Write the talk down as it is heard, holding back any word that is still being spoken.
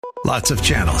Lots of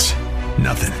channels,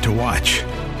 nothing to watch,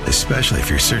 especially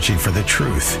if you're searching for the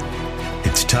truth.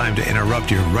 It's time to interrupt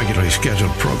your regularly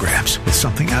scheduled programs with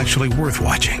something actually worth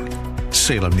watching.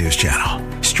 Salem News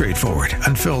Channel. Straightforward,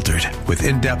 unfiltered, with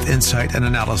in-depth insight and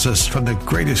analysis from the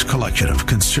greatest collection of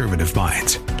conservative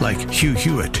minds like Hugh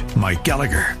Hewitt, Mike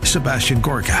Gallagher, Sebastian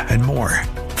Gorka, and more.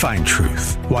 Find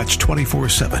truth. Watch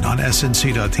 24/7 on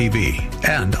snc.tv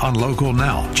and on Local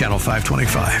Now, Channel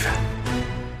 525.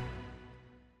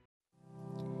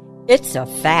 It's a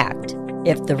fact.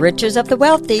 If the riches of the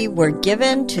wealthy were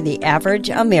given to the average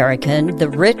American, the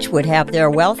rich would have their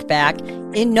wealth back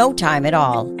in no time at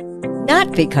all.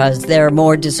 Not because they're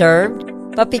more deserved,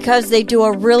 but because they do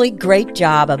a really great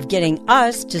job of getting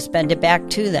us to spend it back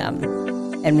to them.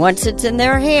 And once it's in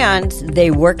their hands,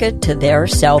 they work it to their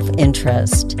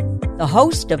self-interest. The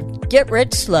host of Get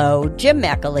Rich Slow, Jim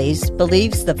McAleese,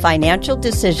 believes the financial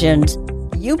decisions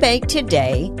you make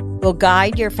today will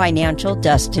guide your financial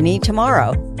destiny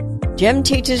tomorrow. Jim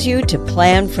teaches you to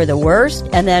plan for the worst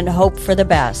and then hope for the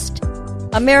best.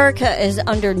 America is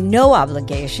under no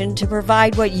obligation to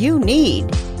provide what you need.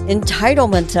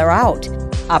 Entitlements are out.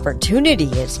 Opportunity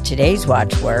is today's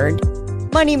watchword.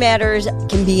 Money matters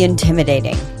can be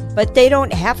intimidating, but they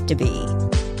don't have to be.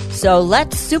 So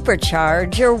let's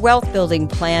supercharge your wealth building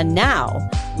plan now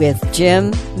with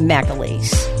Jim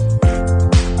McAleese.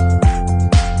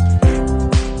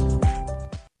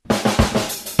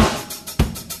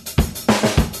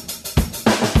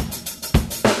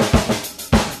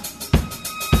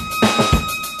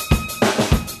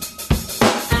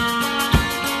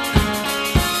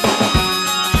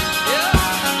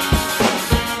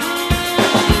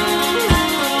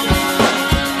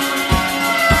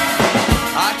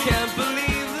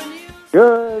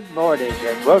 Good morning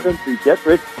and welcome to Get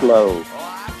Rich Slow.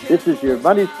 This is your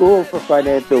money school for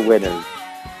financial winners.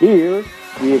 Here,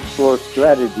 we explore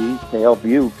strategies to help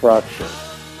you prosper.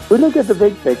 We look at the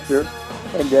big picture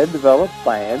and then develop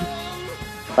plans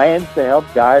to help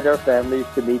guide our families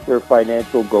to meet their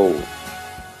financial goals.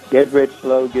 Get Rich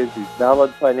Slow gives you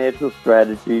solid financial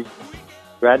strategies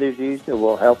that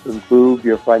will help improve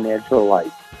your financial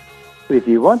life. If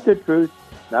you want the truth,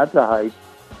 not the hype,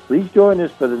 please join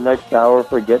us for the next hour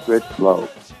for Get Rich Slow.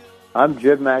 I'm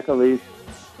Jim McAleese,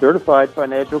 certified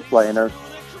financial planner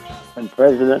and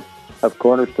president of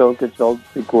Cornerstone Consultants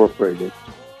Incorporated,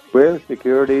 where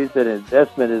securities and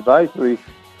investment advisory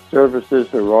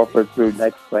services are offered through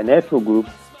Next Financial Group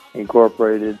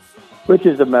Incorporated, which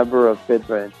is a member of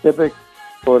FINRA and SIPC.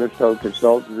 Cornerstone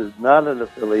Consultants is not an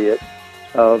affiliate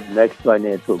of Next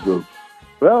Financial Group.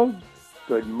 Well,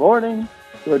 good morning.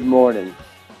 Good morning.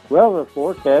 Well, the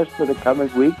forecast for the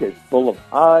coming week is full of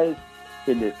highs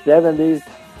in the 70s.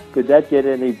 Could that get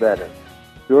any better?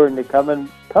 During the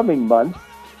coming months,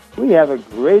 we have a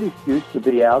great excuse to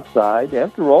be outside.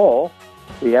 After all,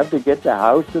 we have to get the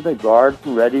house and the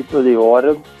garden ready for the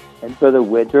autumn and for the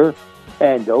winter.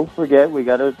 And don't forget, we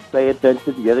got to pay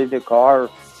attention to getting the car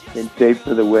in shape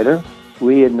for the winter.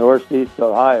 We in Northeast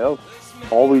Ohio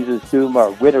always assume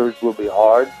our winters will be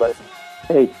hard, but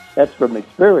hey, that's from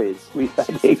experience. We've had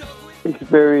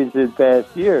experience in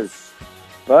past years.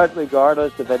 But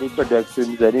regardless of any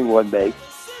predictions anyone makes,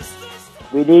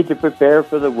 we need to prepare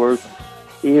for the worst,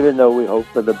 even though we hope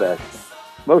for the best.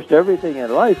 Most everything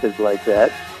in life is like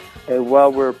that. And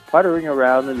while we're puttering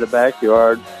around in the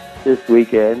backyard this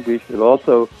weekend, we should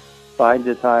also find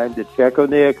the time to check on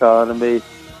the economy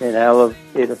and how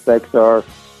it affects our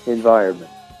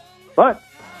environment. But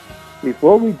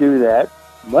before we do that,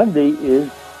 Monday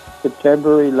is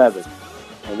September 11th,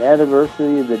 an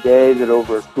anniversary of the day that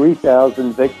over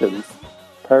 3,000 victims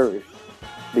perished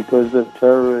because of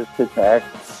terrorist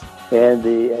attacks. And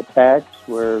the attacks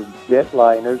where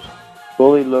jetliners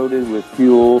fully loaded with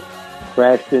fuel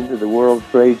crashed into the World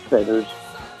Trade Centers,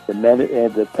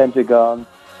 the Pentagon,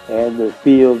 and the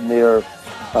field near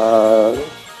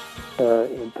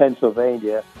in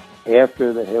Pennsylvania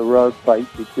after the heroic fight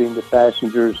between the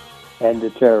passengers and the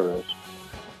terrorists.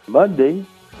 Monday,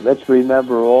 let's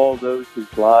remember all those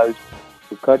whose lives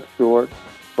were cut short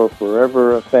or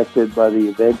forever affected by the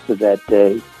events of that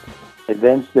day.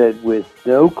 Events that, with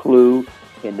no clue,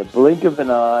 in the blink of an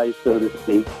eye, so to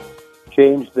speak,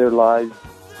 changed their lives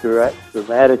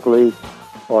dramatically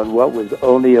on what was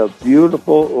only a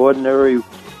beautiful, ordinary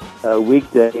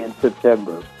weekday in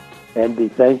September. And be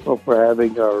thankful for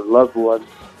having our loved ones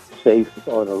safe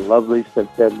on a lovely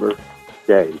September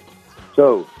day.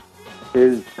 So,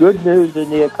 there's good news in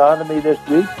the economy this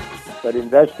week, but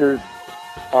investors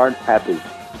aren't happy.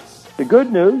 The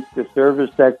good news, the service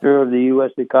sector of the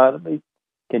U.S. economy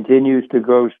continues to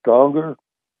grow stronger.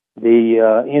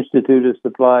 The Institute of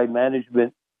Supply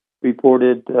Management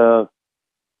reported, I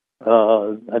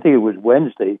think it was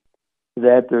Wednesday,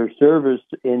 that their service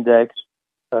index,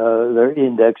 their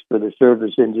index for the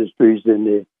service industries in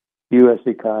the U.S.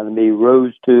 economy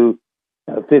rose to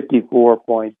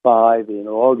 54.5 in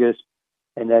August,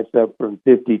 and that's up from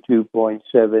 52.7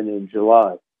 in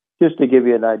July. Just to give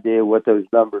you an idea what those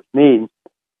numbers mean,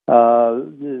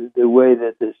 the way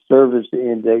that the service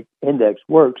index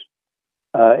works,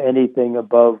 anything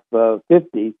above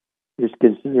 50 is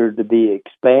considered to be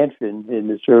expansion in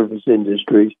the service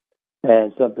industries,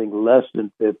 and something less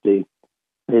than 50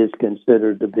 is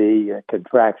considered to be a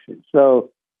contraction. So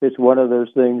it's one of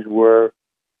those things where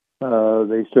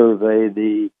they survey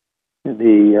the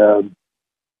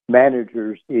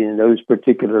managers in those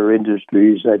particular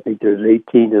industries. I think there's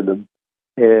 18 of them,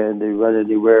 and they run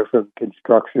anywhere from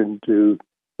construction to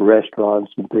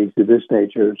restaurants and things of this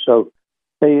nature. So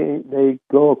they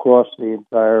go across the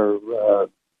entire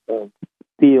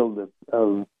field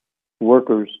of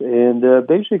workers, and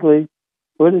basically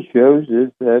what it shows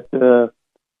is that the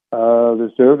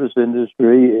service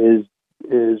industry is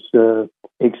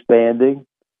expanding,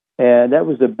 and that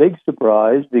was a big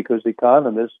surprise because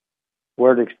economists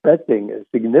weren't expecting a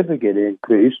significant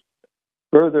increase.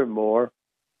 Furthermore,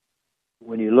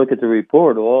 when you look at the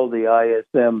report, all the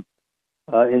ISM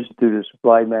Institute of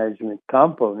Supply Management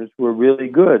components were really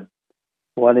good.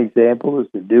 One example is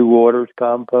the new orders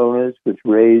components, which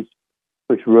rose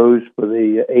for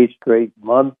the 8th straight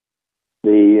month.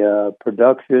 The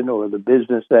production or the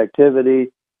business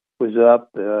activity was up.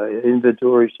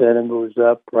 Inventory sentiment was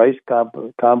up. Price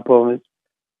components,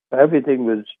 everything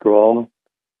was strong.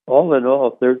 All in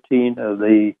all, 13 of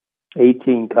the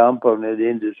 18 component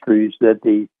industries that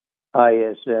the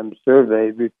ISM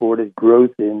survey reported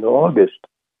growth in August.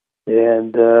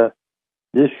 And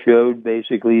this showed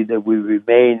basically that we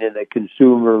remain in a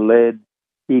consumer-led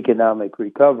economic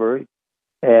recovery,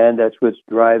 and that's what's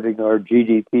driving our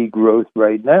GDP growth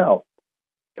right now.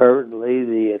 Currently,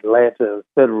 the Atlanta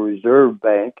Federal Reserve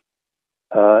Bank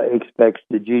expects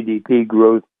the GDP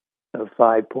growth of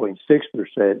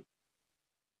 5.6%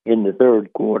 in the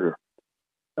third quarter.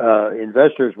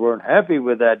 Investors weren't happy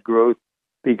with that growth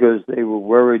because they were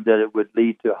worried that it would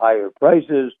lead to higher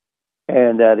prices,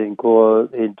 and that in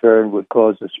turn would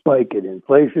cause a spike in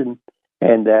inflation,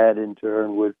 and that in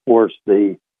turn would force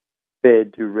the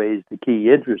Fed to raise the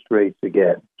key interest rates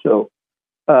again. So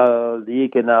the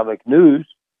economic news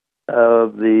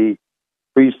of the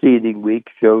preceding week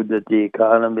showed that the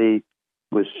economy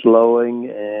was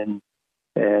slowing, and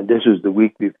this was the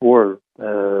week before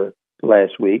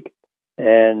last week,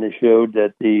 and it showed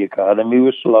that the economy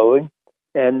was slowing,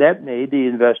 and that made the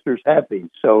investors happy.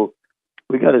 So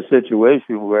we got a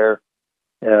situation where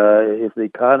if the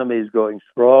economy is going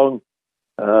strong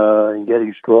and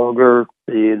getting stronger,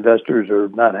 the investors are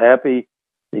not happy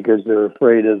because they're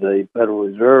afraid of the Federal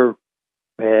Reserve,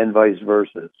 and vice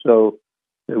versa. So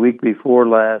the week before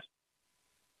last,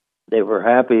 they were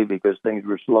happy because things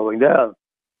were slowing down.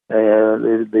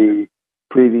 The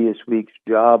previous week's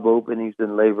job openings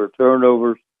and labor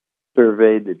turnovers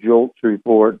surveyed, the JOLTS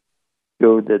report,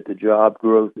 showed that the job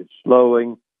growth is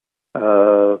slowing.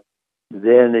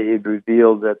 Then it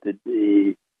revealed that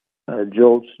the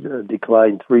JOLTS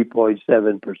declined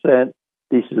 3.7%.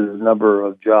 This is the number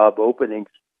of job openings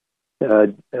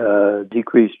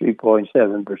decreased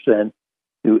 3.7%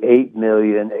 to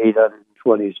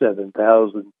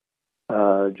 8,827,000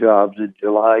 jobs in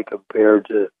July compared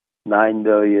to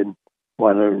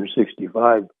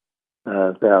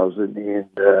 9,165,000 in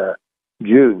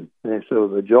June. And so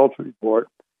the JOLTS report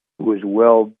was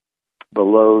well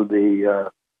below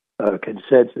the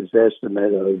consensus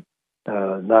estimate of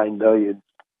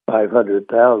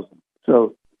 9,500,000.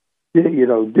 So,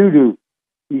 due to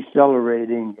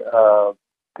decelerating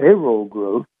payroll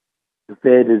growth, the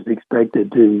Fed is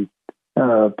expected to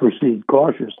proceed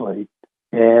cautiously.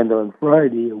 And on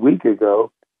Friday, a week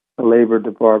ago, the Labor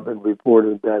Department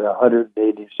reported that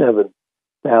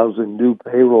 187,000 new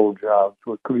payroll jobs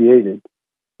were created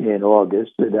in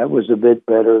August, and that was a bit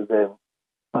better than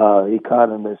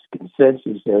economists'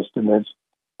 consensus estimates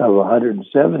of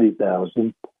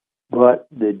 170,000. But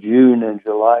the June and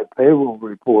July payroll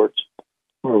reports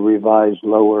were revised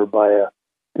lower by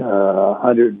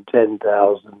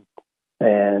 110,000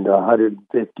 and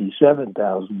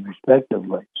 157,000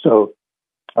 respectively. So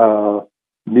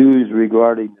news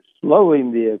regarding the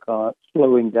slowing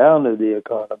down of the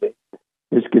economy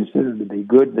is considered to be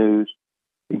good news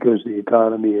because the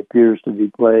economy appears to be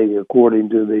playing according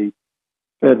to the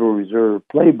Federal Reserve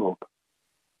playbook.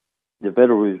 The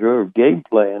Federal Reserve game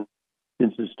plan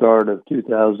since the start of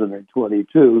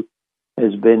 2022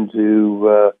 has been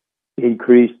to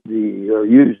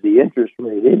use the interest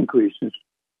rate increases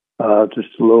to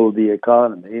slow the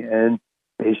economy, and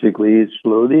basically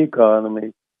slow the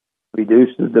economy,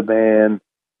 reduce the demand,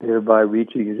 thereby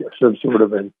reaching some sort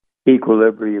of an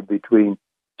equilibrium between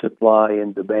supply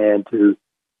and demand to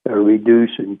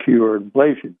reduce and cure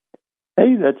inflation.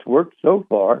 Hey, that's worked so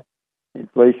far.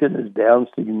 Inflation is down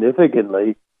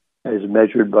significantly as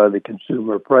measured by the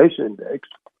Consumer Price Index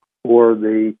or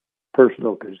the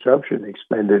Personal Consumption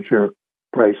Expenditure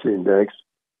Price Index.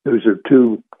 Those are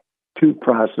two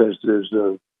processes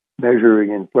of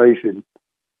measuring inflation.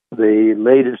 The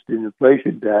latest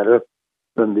inflation data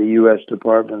from the U.S.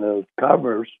 Department of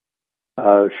Commerce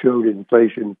showed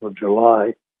inflation for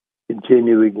July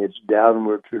continuing its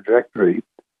downward trajectory.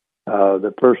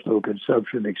 The Personal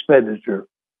Consumption Expenditure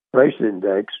Price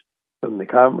Index from the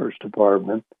Commerce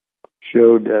Department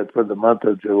showed that for the month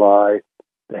of July,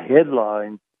 the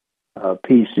headline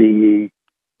PCE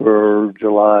for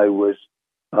July was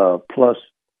plus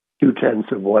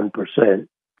 0.2%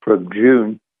 from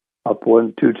June, up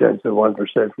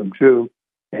 0.2% from June,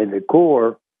 and the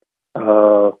core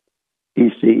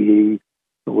PCE,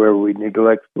 where we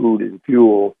neglect food and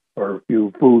fuel or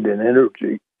food and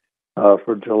energy,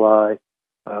 for July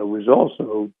was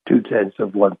also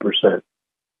 0.2%.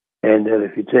 And then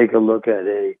if you take a look at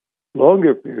a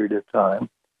longer period of time,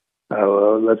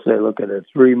 let's say look at a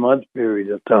 3-month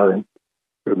period of time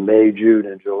from May, June,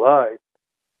 and July,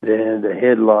 then the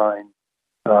headline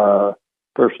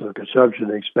personal consumption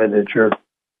expenditure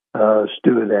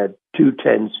stood at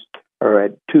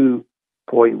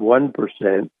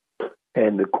 2.1%,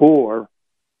 and the core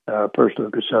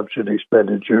personal consumption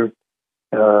expenditure,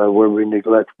 where we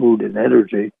neglect food and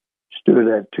energy, stood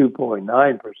at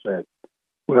 2.9%.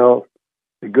 Well,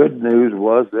 the good news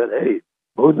was that, hey,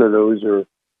 both of those are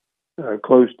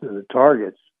close to the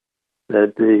targets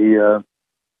that the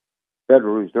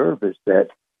Federal Reserve has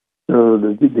set. So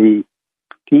the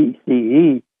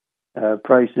PCE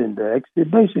price index,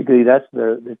 basically that's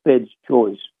the Fed's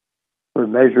choice for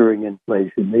measuring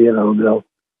inflation.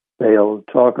 They'll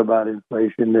talk about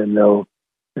inflation, and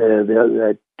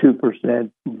that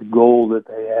 2% goal that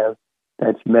they have,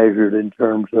 that's measured in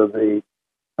terms of the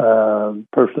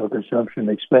personal consumption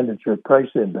expenditure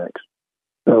price index.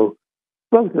 So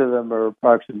both of them are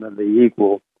approximately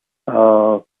equal.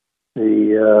 The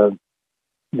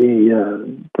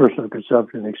personal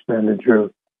consumption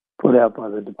expenditure put out by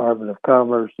the Department of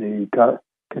Commerce, the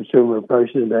Consumer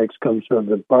Price Index comes from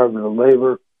the Department of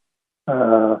Labor.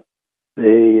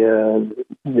 They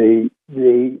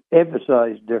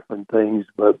emphasize different things,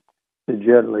 but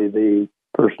generally the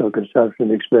personal consumption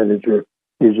expenditure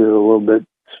is a little bit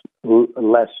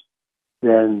less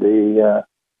than the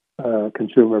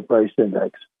Consumer Price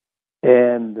Index.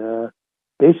 And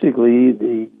basically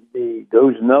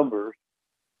those numbers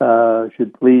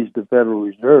should please the Federal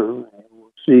Reserve. And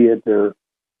we'll see at their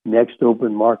next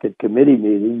open market committee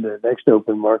meeting. The next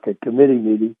open market committee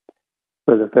meeting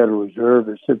for the Federal Reserve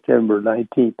is September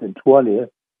 19th and 20th.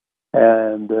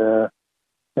 And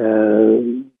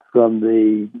from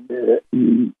the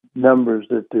numbers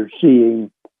that they're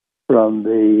seeing from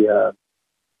the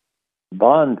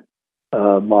bond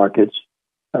markets,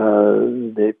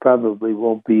 there probably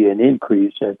won't be an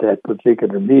increase at that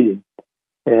particular meeting.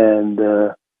 And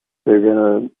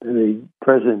the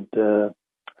present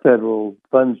federal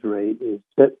funds rate is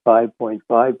set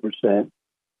 5.5%,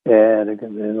 and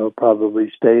it'll probably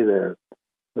stay there.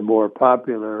 The more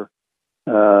popular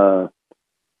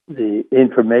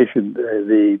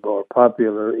the more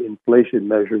popular inflation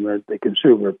measurement, the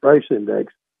Consumer Price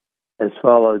Index, has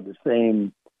followed the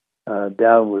same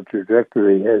downward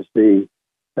trajectory as the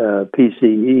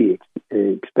PCE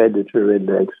expenditure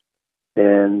index,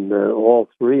 and all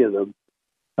three of them.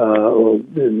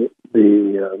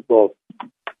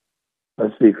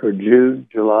 Let's see, for June,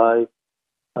 July,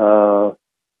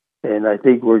 and I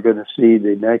think we're going to see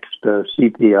the next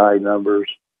CPI numbers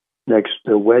next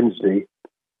Wednesday.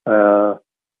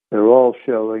 They're all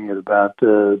showing at about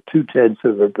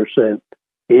 0.2%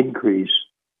 increase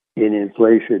in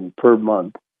inflation per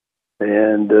month,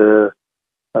 and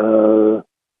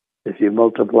if you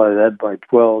multiply that by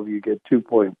 12, you get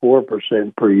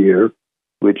 2.4% per year,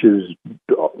 which is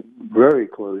very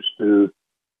close to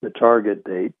the target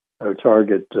date or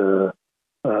target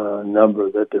number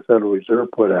that the Federal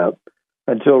Reserve put out.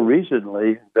 Until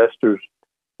recently, investors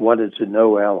wanted to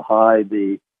know how high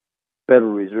the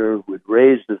Federal Reserve would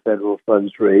raise the federal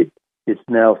funds rate. It's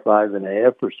now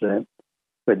 5.5%,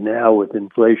 but now with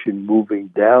inflation moving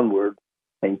downward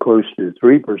and close to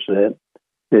 3%,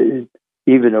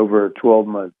 even over a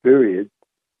 12-month period,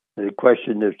 the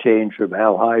question has changed from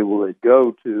how high will it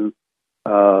go to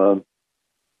Will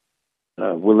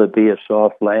it be a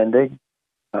soft landing?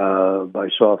 By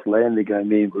soft landing, I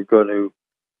mean we're going to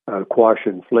quash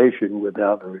inflation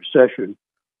without a recession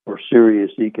or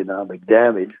serious economic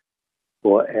damage.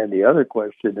 Well, and the other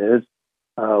question is,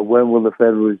 when will the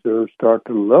Federal Reserve start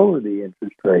to lower the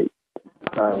interest rate?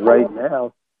 Right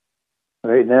now,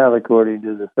 according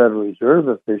to the Federal Reserve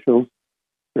officials,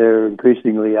 they're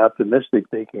increasingly optimistic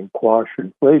they can quash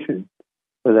inflation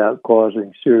without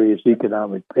causing serious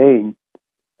economic pain.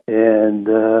 And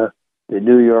the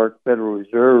New York Federal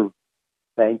Reserve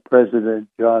Bank President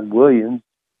John Williams,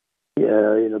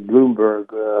 in a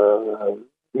Bloomberg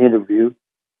interview,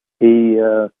 he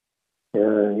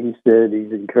said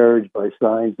he's encouraged by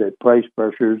signs that price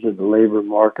pressures in the labor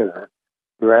market are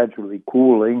gradually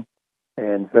cooling,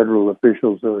 and federal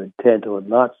officials are intent on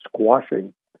not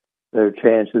squashing their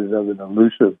chances of an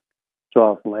elusive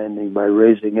soft landing by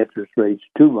raising interest rates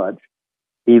too much,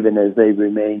 even as they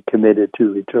remain committed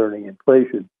to returning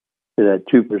inflation to that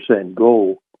 2%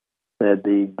 goal. That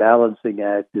the balancing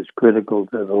act is critical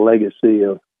to the legacy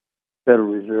of Federal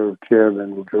Reserve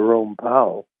Chairman Jerome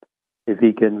Powell. If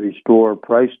he can restore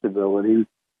price stability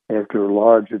after a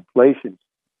large inflation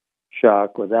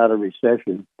shock without a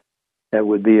recession, that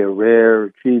would be a rare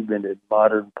achievement in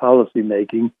modern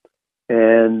policymaking,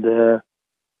 and that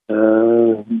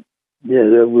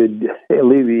would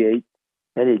alleviate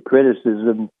any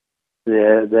criticism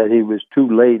that he was too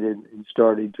late in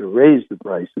starting to raise the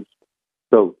prices.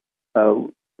 So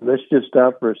let's just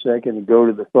stop for a second and go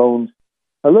to the phones.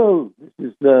 Hello, this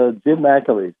is Jim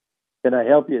McAleese. Can I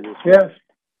help you? Yes.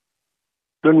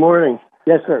 Good morning.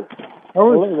 Yes, sir.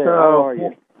 Hello there. How are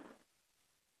you?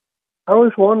 I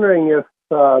was wondering if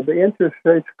the interest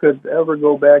rates could ever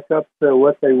go back up to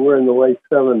what they were in the late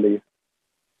 70s.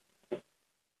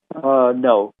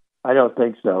 No, I don't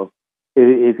think so.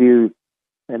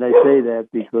 And I say that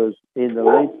because in the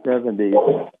late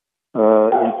 70s,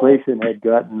 inflation had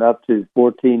gotten up to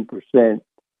 14%,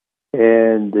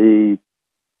 and the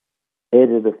head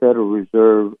of the Federal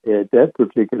Reserve at that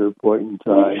particular point in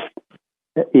time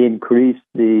increased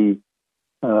the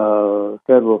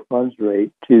federal funds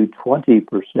rate to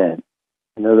 20%.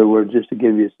 In other words, just to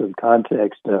give you some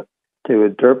context to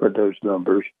interpret those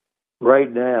numbers,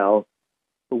 right now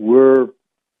we're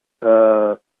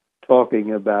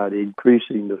talking about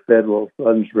increasing the federal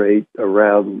funds rate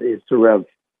around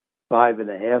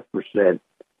 5.5%.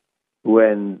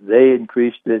 When they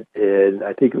increased it in,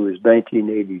 I think it was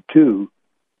 1982,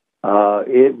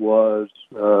 it was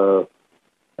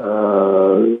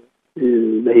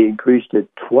they increased it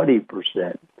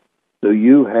 20%. So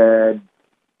you had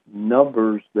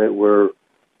numbers that were,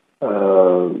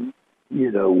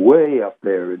 way up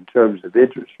there in terms of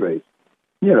interest rates.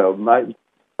 My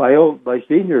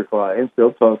senior clients,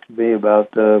 they'll talk to me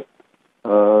about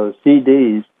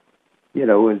CDs,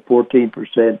 in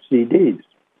 14% CDs.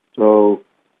 So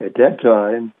at that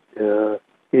time,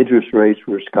 interest rates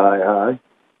were sky high.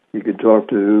 You could talk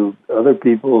to other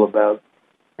people about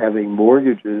having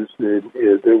mortgages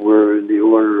that were in the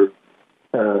order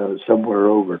somewhere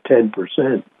over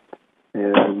 10%,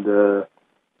 and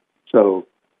so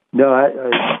no,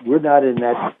 we're not in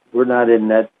that. We're not in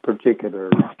that particular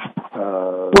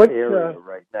area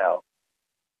right now.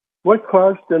 What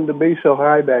caused them to be so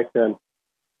high back then?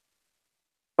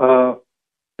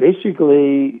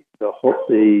 Basically,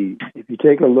 if you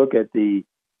take a look at the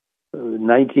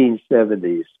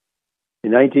 1970s,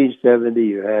 in 1970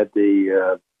 you had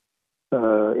the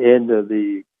end of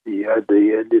the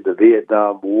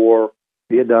Vietnam War.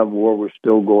 Vietnam War was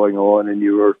still going on, and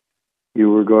you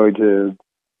were going to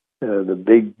the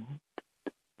big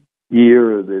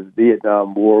year of the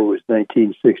Vietnam War was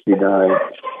 1969,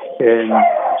 and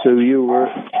so you were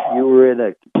in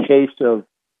a case of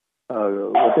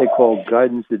what they call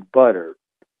guns and butter.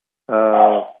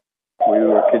 We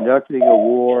were conducting a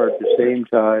war at the same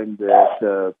time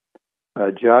that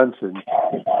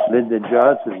Lyndon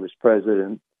Johnson was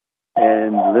president,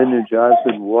 and Lyndon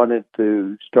Johnson wanted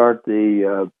to start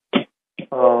the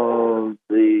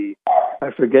I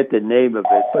forget the name of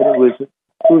it, but it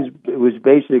was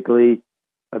basically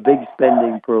a big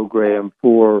spending program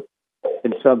for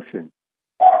consumption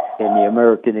in the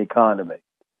American economy.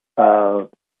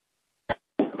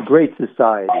 Great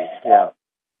Society, yeah.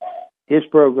 His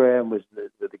program was the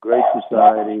Great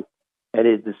Society, and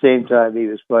at the same time he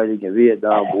was fighting the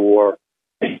Vietnam War.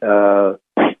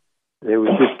 There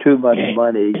was just too much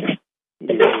money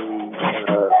in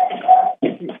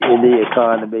the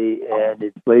economy, and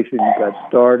inflation got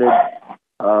started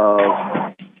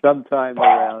sometime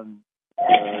around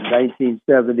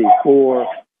 1974.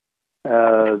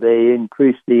 they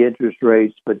increased the interest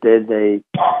rates, but then they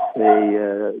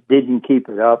didn't keep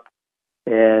it up,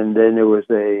 and then there was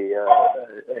a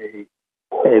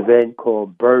event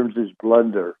called Burns's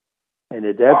blunder, and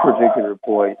at that particular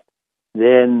point,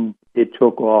 then it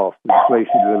took off.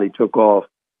 Inflation really took off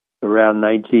around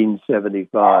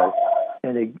 1975,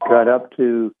 and it got up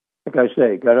to, like I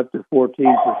say, got up to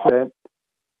 14%.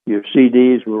 Your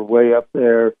CDs were way up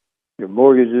there. Your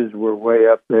mortgages were way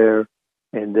up there.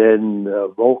 And then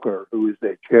Volcker, who was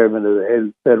the chairman of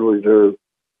the Federal Reserve,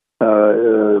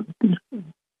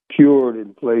 cured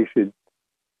inflation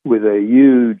with a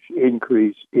huge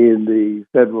increase in the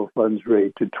federal funds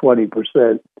rate to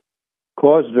 20%,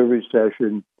 caused a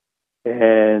recession,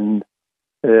 and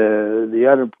the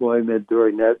unemployment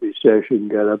during that recession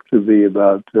got up to be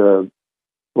about 12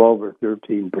 or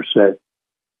 13%.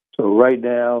 So right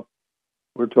now,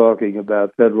 we're talking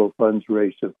about federal funds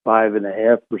rates of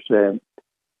 5.5%,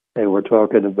 and we're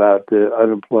talking about the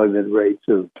unemployment rates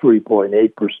of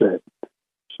 3.8%.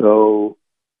 So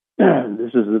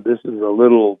this is a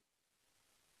little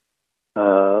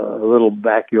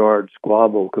backyard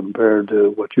squabble compared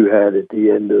to what you had at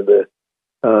the end of the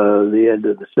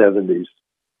 70s.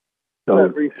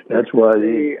 So that's why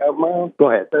the amount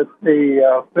go ahead. that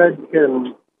the Fed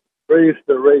can raise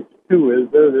the rates to, is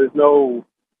there's no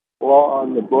law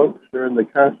on the books or in the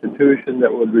Constitution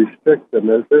that would restrict them,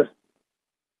 is there?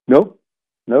 Nope.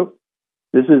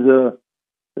 This is the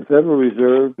Federal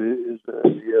Reserve is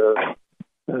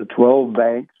 12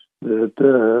 banks that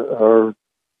are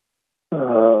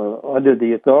under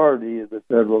the authority of the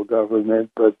federal government,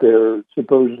 but they're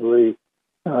supposedly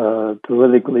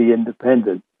politically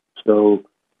independent. So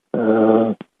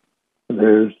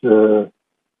there's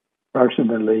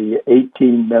approximately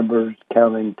 18 members,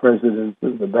 counting presidents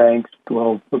of the banks,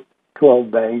 12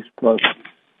 banks plus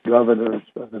governors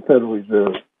of the Federal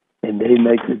Reserve, and they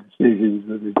make the decisions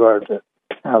with regard to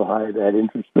how high that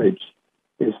interest rate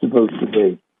is supposed to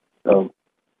be. So,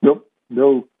 no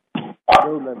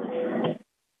limit.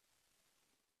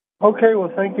 Okay,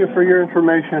 well, thank you for your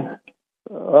information.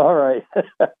 All right.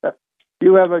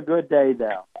 You have a good day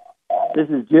now. This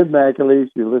is Jim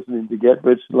McAleese. You're listening to Get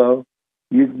Rich Slow.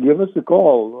 You can give us a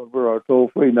call over our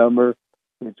toll-free number.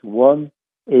 It's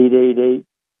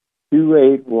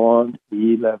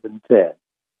 1-888-281-1110.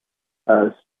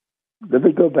 Let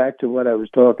me go back to what I was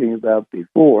talking about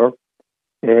before.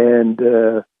 And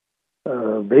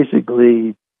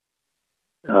basically,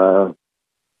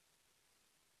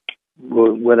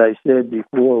 what I said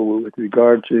before with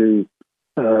regard to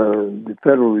the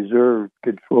Federal Reserve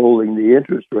controlling the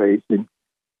interest rates and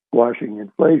squashing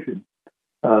inflation.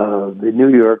 The New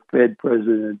York Fed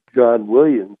President John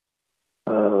Williams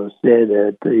said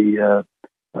at the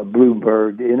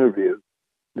Bloomberg interview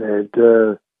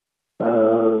that,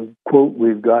 quote,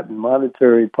 "We've gotten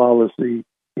monetary policy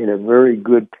in a very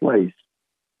good place."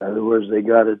 In other words, they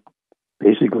got it,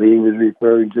 basically he was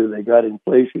referring to, they got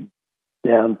inflation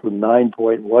down from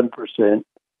 9.1%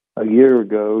 a year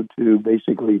ago to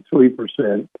basically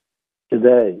 3%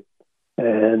 today.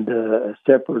 And a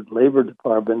separate Labor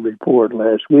Department report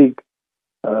last week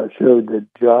showed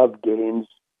that job gains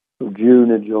for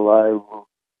June and July were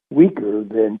weaker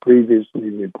than previously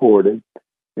reported.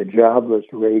 The jobless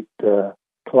rate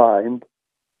climbed,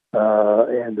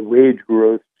 and the wage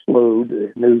growth slowed.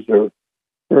 And those are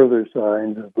further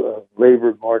signs of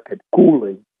labor market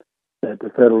cooling that the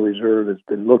Federal Reserve has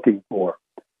been looking for.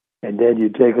 And then you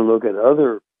take a look at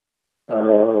other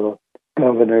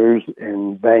governors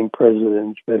and bank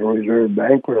presidents, Federal Reserve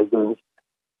bank presidents.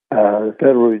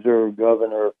 Federal Reserve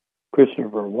Governor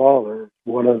Christopher Waller,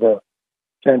 one of the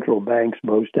central bank's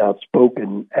most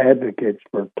outspoken advocates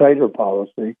for tighter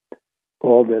policy,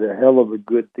 called it a hell of a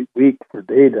good week for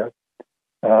data,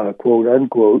 quote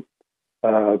unquote.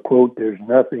 Quote, "There's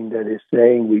nothing that is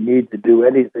saying we need to do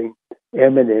anything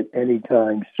imminent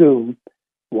anytime soon,"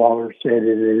 Waller said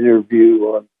in an interview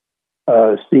on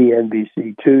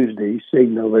CNBC Tuesday,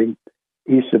 signaling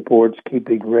he supports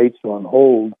keeping rates on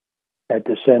hold at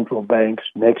the central bank's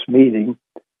next meeting.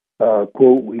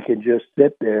 Quote, "We can just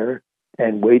sit there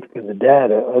and wait for the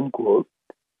data," unquote.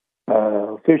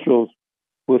 Officials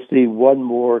will see one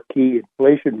more key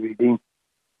inflation reading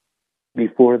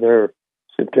before their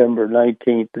September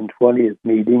 19th and 20th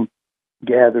meeting,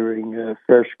 gathering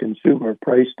fresh consumer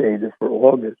price data for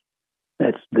August.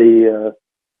 That's the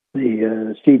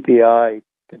CPI,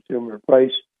 Consumer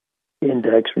Price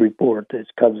Index report,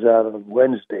 that comes out on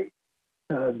Wednesday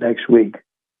next week.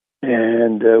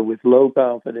 And with low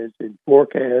confidence in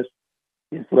forecasts,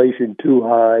 inflation too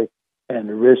high, and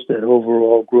the risk that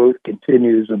overall growth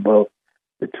continues above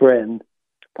the trend,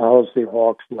 policy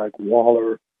hawks like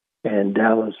Waller and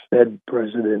Dallas Fed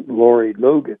President Lori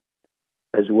Logan,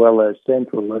 as well as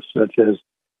centralists such as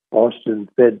Boston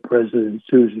Fed President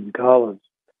Susan Collins,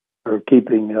 are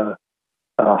keeping a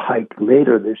hike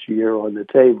later this year on the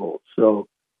table. So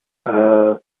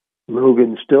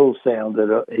Logan still sounded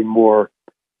a more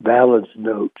balanced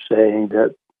note, saying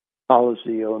that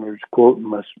policy owners, quote,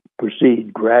 must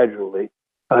proceed gradually,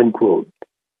 unquote.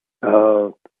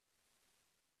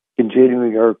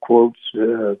 Continuing her quotes,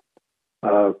 quote,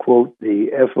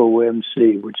 the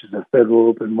FOMC, which is the Federal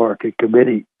Open Market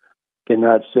Committee,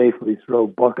 cannot safely throw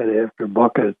bucket after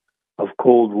bucket of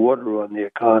cold water on the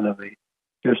economy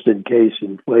just in case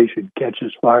inflation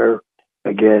catches fire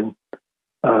again.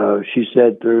 She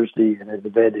said Thursday in an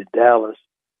event in Dallas,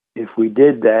 if we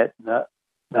did that, not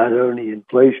only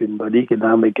inflation, but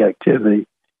economic activity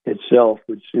itself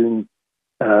would soon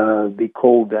be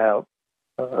cold out,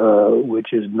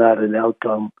 which is not an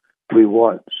outcome we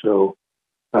want. So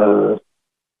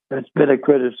that's been a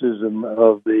criticism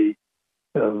of the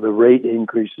rate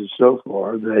increases so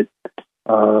far, that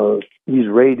these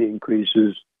rate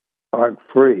increases aren't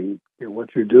free.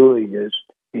 What you're doing is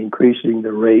increasing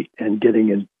the rate and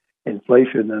getting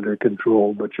inflation under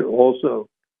control, but you're also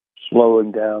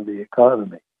slowing down the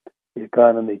economy. The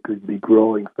economy could be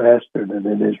growing faster than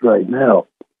it is right now.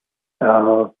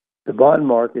 The bond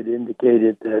market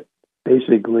indicated that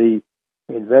basically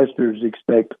investors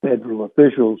expect federal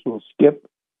officials will skip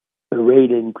the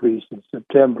rate increase in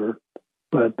September,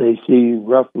 but they see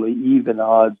roughly even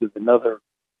odds of another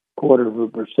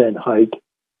 0.25% hike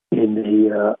in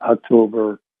the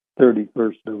October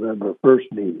 31st, November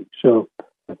 1st meeting. So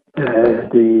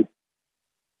at the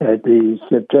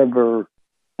September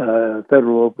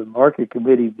Federal Open Market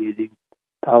Committee meeting,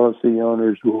 policy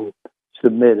owners will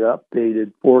submit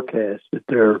updated forecasts that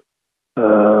they're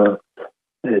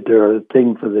a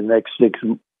thing for the next six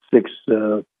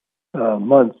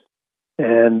months,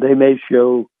 and they may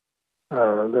show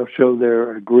they'll show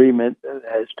their agreement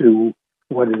as to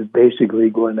what is basically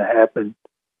going to happen,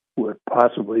 what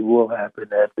possibly will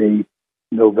happen at the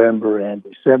November and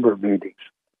December meetings.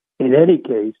 In any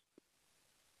case,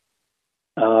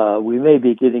 we may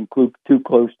be getting too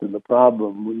close to the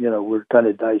problem. We're kind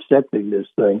of dissecting this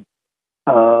thing.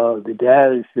 The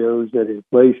data shows that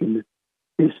inflation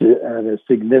is at a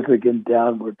significant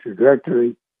downward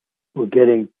trajectory. We're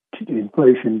getting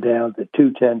inflation down to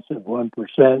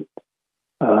 0.2%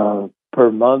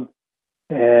 per month,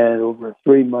 and over a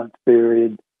 3-month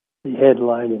period, the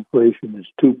headline inflation is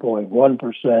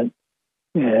 2.1%,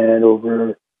 and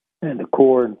the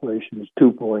core inflation is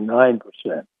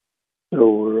 2.9%. So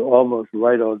we're almost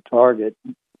right on target.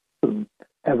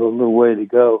 Have a little way to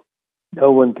go.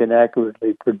 No one can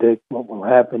accurately predict what will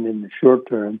happen in the short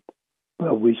term,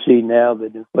 but we see now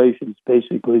that inflation is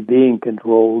basically being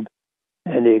controlled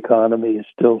and the economy is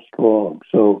still strong.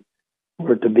 So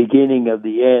we're at the beginning of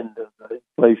the end of the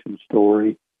inflation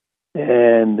story,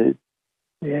 and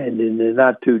in the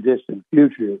not too distant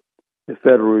future, the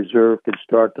Federal Reserve could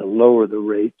start to lower the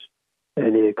rates,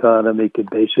 and the economy could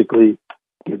basically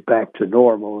get back to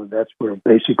normal, and that's where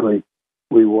basically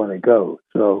we want to go.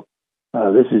 So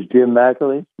this is Jim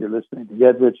McAleese. You're listening to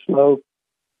Get Rich Slow.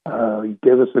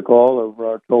 Give us a call over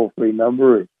our toll-free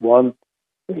number. It's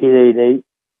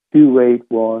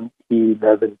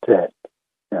 1-888-281-1110.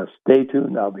 Now stay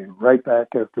tuned. I'll be right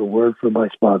back after a word from my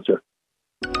sponsor.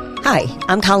 Hi,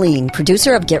 I'm Colleen,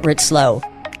 producer of Get Rich Slow.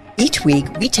 Each week,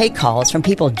 we take calls from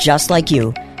people just like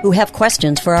you who have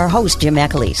questions for our host, Jim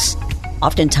McAleese.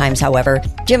 Oftentimes, however,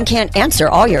 Jim can't answer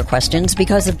all your questions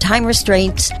because of time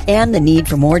restraints and the need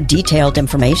for more detailed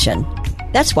information.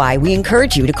 That's why we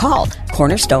encourage you to call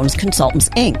Cornerstones Consultants,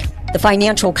 Inc., the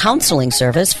financial counseling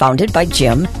service founded by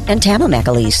Jim and Tama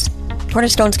McAleese.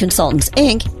 Cornerstones Consultants,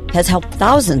 Inc. has helped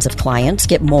thousands of clients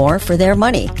get more for their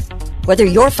money. Whether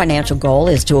your financial goal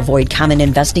is to avoid common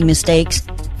investing mistakes,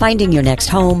 finding your next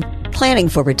home, planning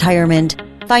for retirement,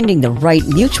 finding the right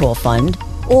mutual fund,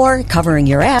 or covering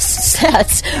your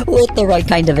assets with the right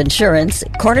kind of insurance,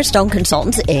 Cornerstone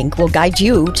Consultants, Inc. will guide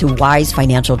you to wise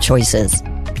financial choices.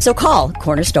 So call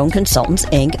Cornerstone Consultants,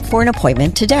 Inc. for an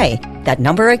appointment today. That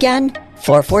number again,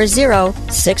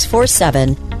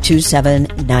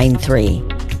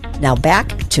 440-647-2793. Now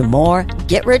back to more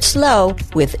Get Rich Slow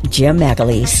with Jim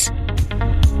McAleese.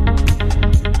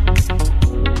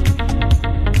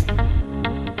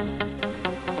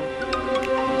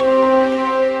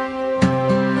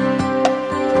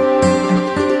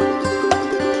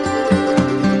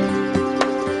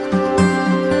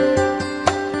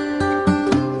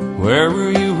 Where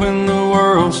were you when the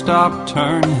world stopped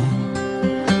turning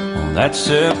on that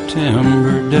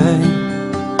September day?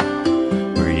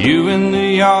 You in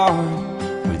the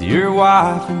yard with your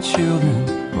wife and children,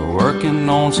 or working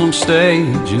on some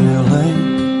stage in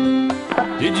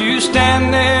L.A. Did you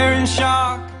stand there in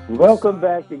shock? Welcome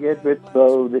back to Get Rich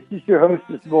Slow. This is your host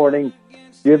this morning,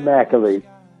 Jim McAlee.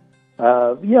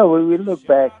 When we look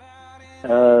back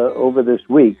over this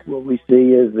week, what we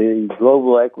see is the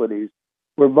global equities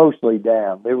were mostly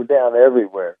down. They were down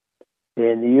everywhere.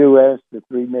 In the U.S., the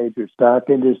three major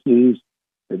stock indices,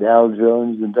 the Dow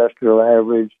Jones Industrial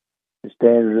Average, the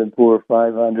Standard & Poor's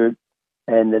 500,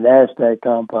 and the NASDAQ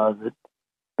Composite,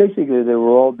 basically they were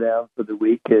all down for the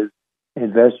week as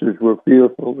investors were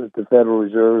fearful that the Federal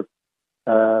Reserve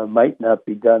might not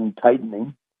be done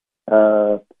tightening.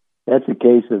 That's a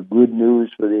case of good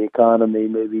news for the economy,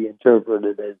 maybe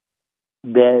interpreted as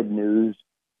bad news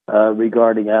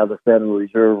regarding how the Federal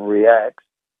Reserve reacts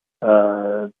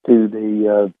to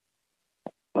the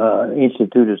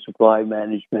Institute of Supply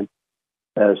Management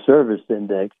Service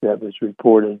Index that was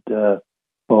reported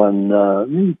on,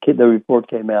 the report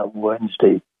came out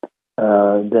Wednesday.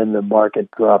 Then the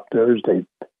market dropped Thursday,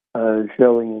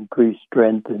 showing increased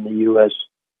strength in the U.S.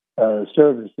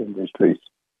 Service industries.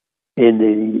 In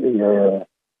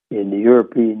the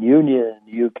European Union and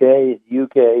the UK,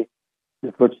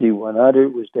 the FTSE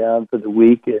 100 was down for the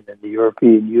week, and in the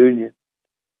European Union,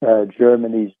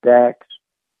 Germany's DAX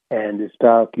and the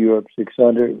stock Europe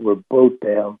 600 were both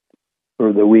down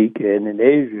for the week. And in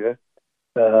Asia,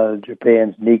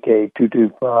 Japan's Nikkei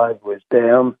 225 was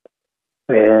down,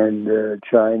 and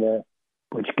China,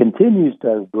 which continues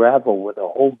to grapple with a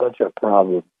whole bunch of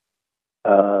problems.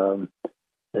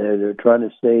 They're trying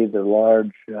to save the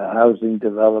large housing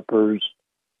developers,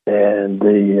 and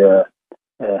the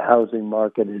housing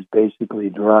market is basically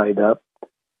dried up.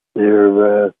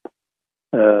 They're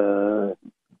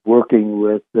working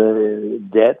with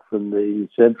debt from the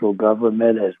central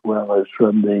government as well as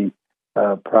from the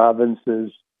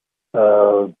provinces.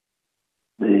 The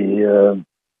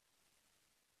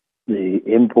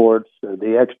imports,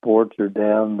 the exports are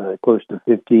down close to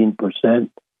 15%.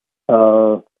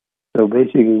 So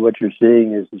basically what you're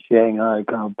seeing is the Shanghai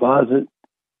Composite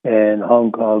and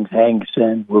Hong Kong's Hang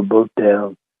Seng were both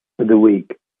down for the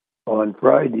week. On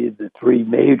Friday, the three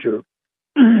major,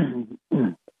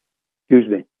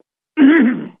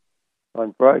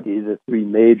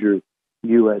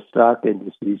 U.S. stock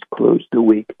indices closed the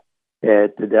week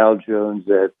at the Dow Jones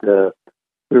at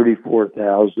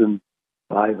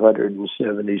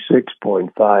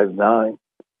 34,576.59,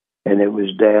 and it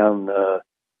was down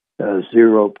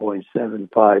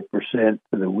 0.75%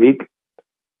 for the week.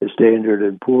 The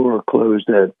Standard & Poor's closed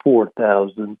at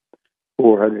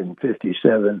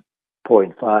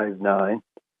 4,457.59,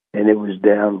 and it was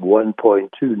down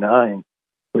 1.29%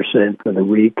 for the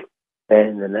week.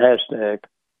 And the NASDAQ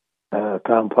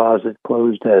Composite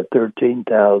closed at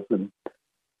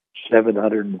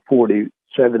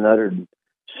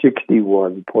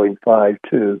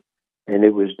 13,761.52, and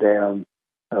it was down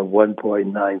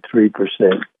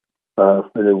 1.93%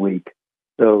 for the week.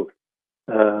 So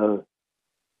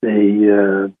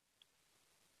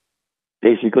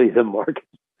basically the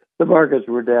markets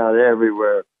were down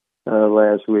everywhere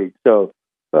last week. So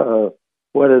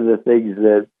one of the things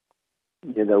that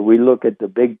we look at the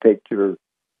big picture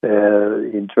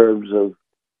in terms of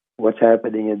what's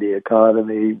happening in the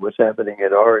economy, what's happening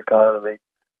in our economy,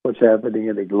 what's happening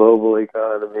in the global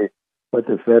economy, what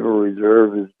the Federal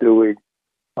Reserve is doing.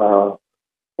 All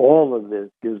of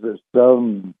this gives us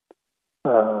some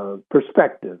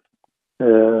perspective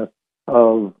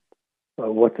of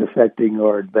what's affecting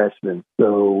our investments,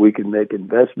 so we can make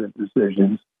investment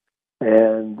decisions.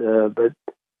 And but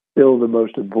still, the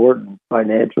most important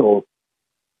financial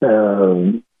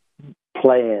plan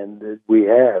that we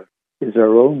have is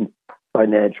our own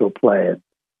financial plan,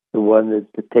 the one that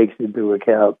takes into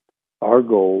account our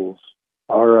goals,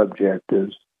 our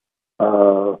objectives,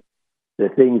 the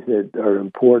things that are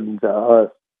important to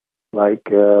us, like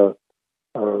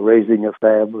raising a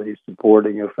family,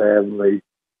 supporting a family,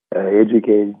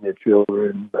 educating the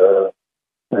children.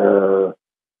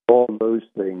 All those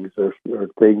things are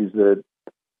things that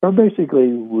are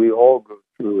basically we all go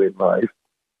through in life.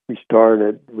 We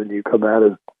started when you come out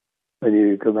of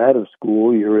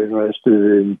school, you're interested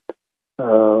in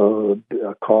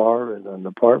a car and an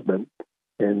apartment,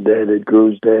 and then it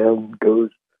goes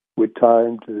with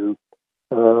time to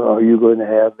are you going to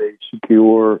have a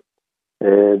secure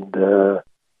and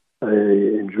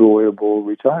enjoyable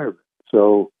retirement?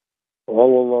 So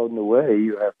all along the way,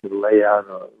 you have to lay out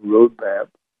a roadmap.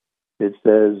 It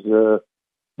says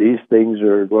these things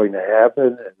are going to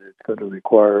happen, and it's going to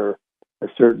require a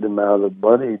certain amount of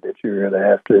money that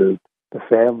the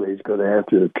family is going to have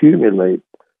to accumulate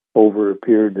over a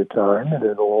period of time, and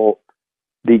it all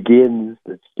begins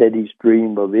the steady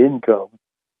stream of income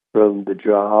from the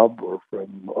job or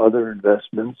from other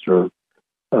investments or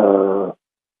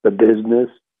the business.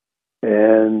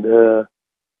 And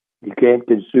you can't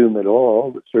consume it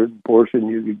all. A certain portion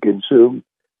you can consume.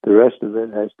 The rest of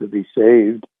it has to be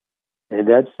saved. And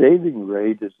that saving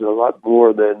rate is a lot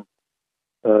more than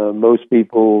most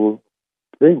people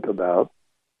think about.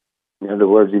 In other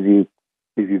words, if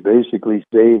you basically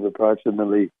save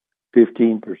approximately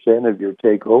 15% of your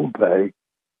take-home pay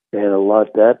and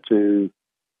allot that to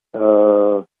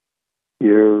your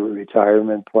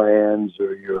retirement plans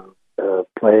or your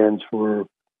plans for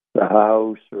the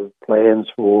house or plans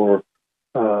for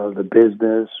the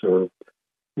business or,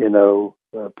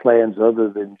 plans other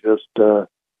than just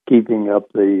keeping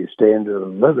up the standard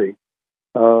of living,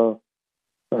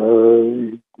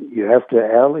 you have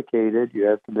to allocate it. You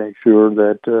have to make sure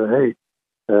that,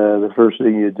 the first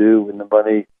thing you do when the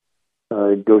money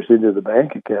goes into the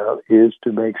bank account is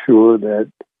to make sure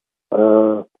that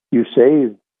you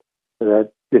save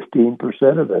that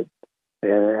 15% of it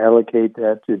and allocate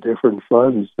that to different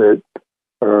funds that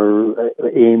are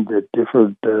aimed at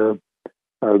different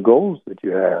goals that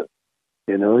you have.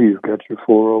 You've got your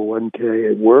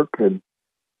 401k at work, and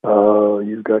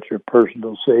you've got your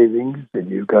personal savings, and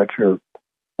you've got your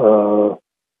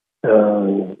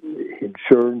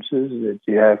insurances that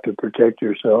you have to protect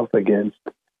yourself against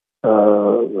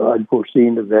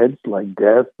unforeseen events like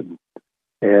death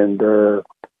and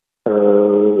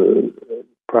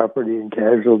property and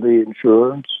casualty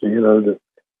insurance, to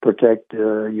protect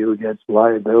you against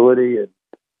liability and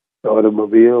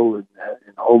automobile and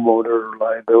homeowner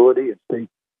liability and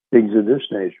things of this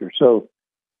nature. So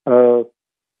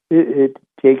it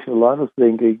takes a lot of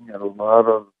thinking and a lot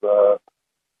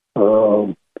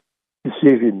of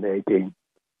decision making,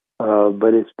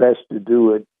 but it's best to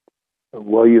do it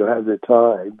while you have the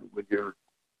time when you're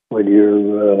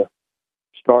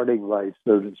starting life,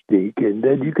 so to speak, and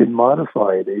then you can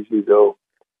modify it as you go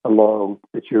along.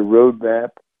 It's your roadmap.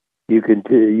 You can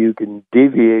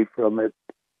deviate from it,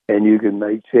 and you can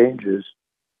make changes.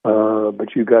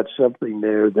 But you got something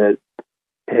there that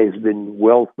has been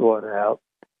well thought out.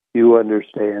 You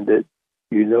understand it.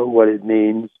 You know what it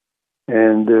means,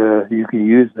 and you can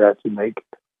use that to make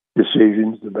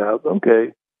decisions about,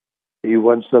 okay, you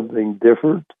want something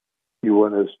different? You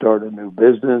want to start a new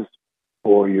business,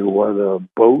 or you want a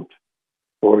boat,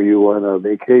 or you want a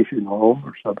vacation home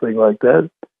or something like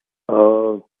that.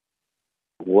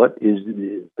 What is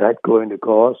that going to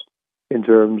cost in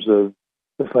terms of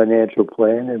the financial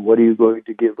plan, and what are you going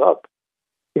to give up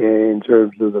in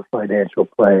terms of the financial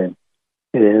plan?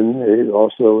 And it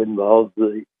also involves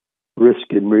the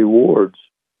risk and rewards,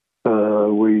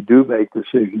 where you do make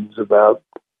decisions about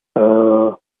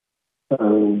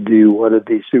do you want to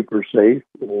be super safe,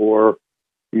 or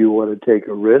do you want to take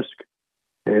a risk,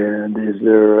 and is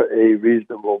there a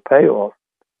reasonable payoff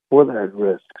for that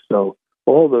risk? So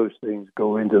all those things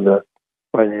go into the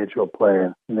financial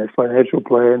plan. And that financial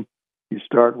plan, you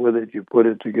start with it, you put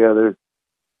it together,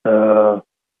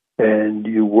 and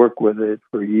you work with it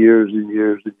for years and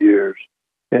years and years.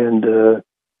 And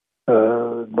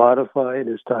modify it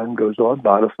as time goes on,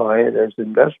 modify it as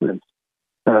investments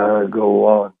go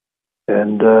on.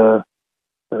 And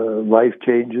life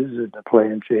changes and the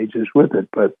plan changes with it.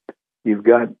 But you've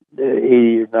got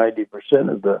 80 or 90%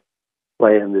 of the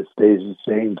plan that stays the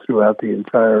same throughout the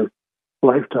entire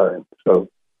lifetime. So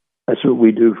that's what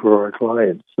we do for our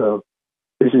clients. So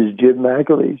this is Jim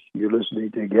McAleese. You're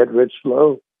listening to Get Rich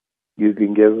Slow. You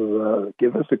can give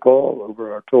us a call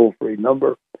over our toll-free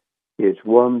number. It's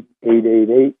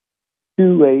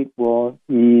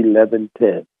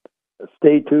 1-888-281-1110.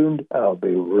 Stay tuned. I'll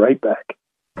be right back.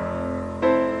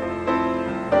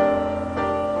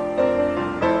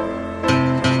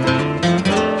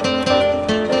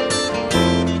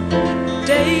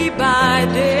 Day by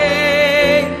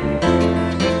day,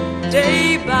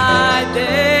 day by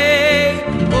day,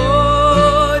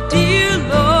 oh dear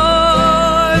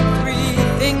Lord, three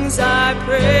things I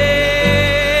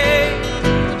pray: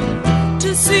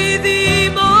 to see Thee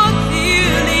more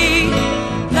clearly,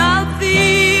 love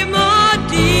Thee more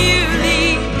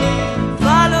dearly,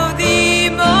 follow Thee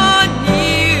more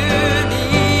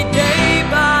nearly, day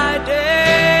by day.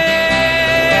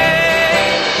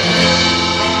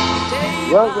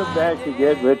 Welcome back to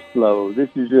Get Rich Slow. This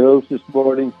is your host this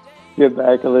morning, Jim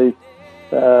McAleese.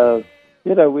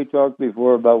 We talked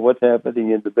before about what's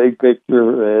happening in the big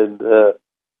picture, and the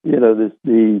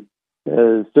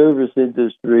service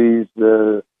industries,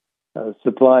 the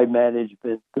supply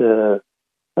management Institute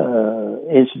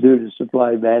of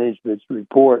Supply Management's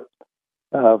report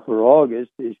for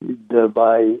August, issued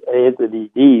by Anthony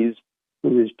Neves,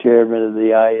 who is chairman of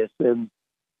the ISM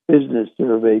Business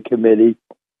Survey Committee,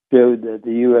 showed that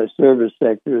the U.S. service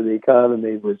sector of the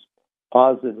economy was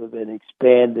positive and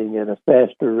expanding at a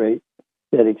faster rate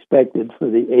than expected for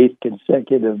the 8th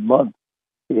consecutive month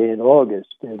in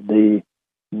August. And the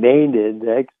main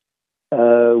index,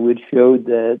 which showed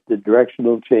that the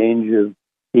directional change of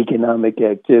economic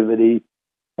activity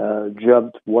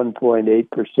jumped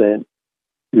 1.8%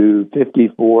 to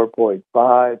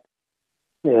 54.5,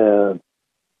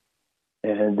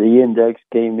 and the index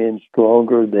came in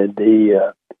stronger than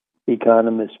the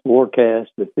economist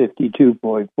forecast of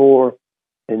 52.4,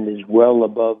 and is well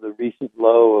above the recent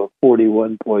low of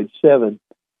 41.7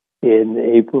 in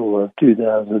April of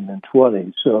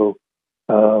 2020. So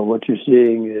what you're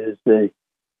seeing is the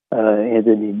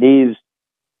Anthony Neves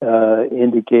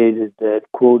indicated that,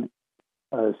 quote,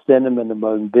 sentiment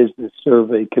among business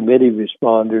survey committee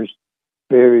responders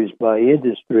varies by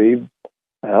industry.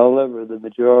 However, the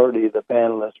majority of the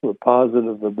panelists were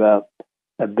positive about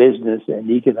business and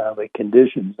economic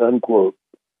conditions, unquote.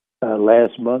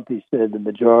 Last month, he said the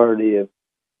majority of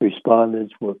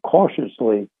respondents were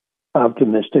cautiously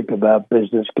optimistic about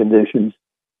business conditions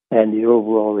and the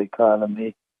overall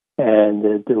economy, and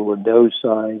that there were no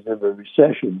signs of a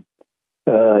recession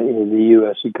in the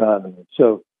U.S. economy.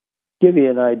 So, give you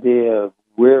an idea of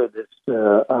where this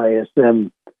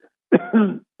ISM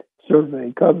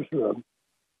survey comes from.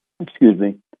 Excuse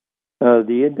me.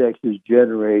 The index is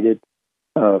generated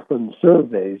from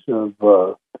surveys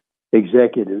of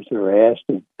executives who are asked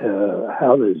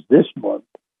how does this month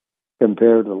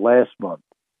compare to last month,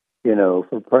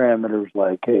 for parameters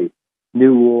like, hey,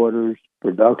 new orders,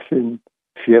 production,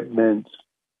 shipments,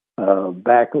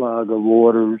 backlog of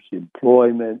orders,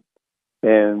 employment.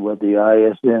 And what the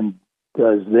ISM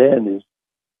does then is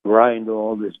grind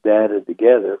all this data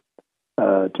together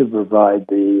to provide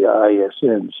the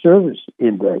ISM service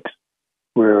index,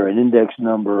 where an index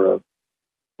number of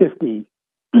 50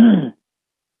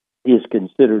 is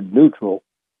considered neutral,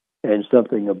 and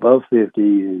something above 50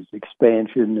 is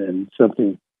expansion, and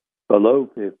something below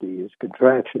 50 is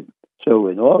contraction. So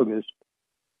in August,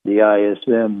 the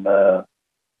ISM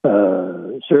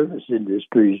service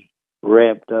industries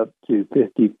ramped up to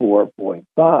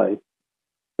 54.5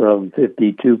 from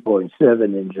 52.7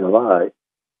 in July,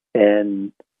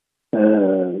 and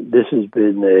this has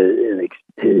been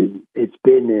it's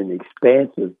been in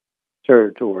expansive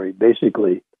territory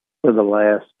basically for the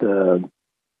last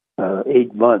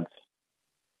 8 months.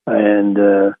 And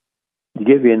to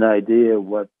give you an idea of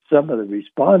what some of the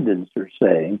respondents are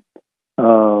saying,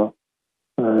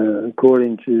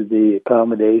 according to the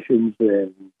accommodations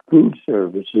and food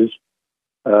services,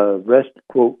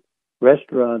 quote,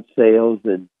 restaurant sales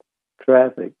and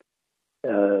traffic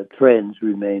trends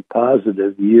remain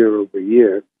positive year over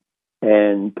year,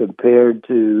 and compared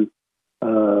to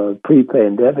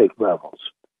pre-pandemic levels,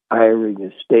 hiring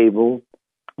is stable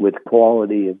with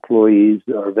quality employees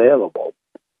are available.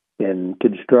 In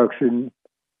construction,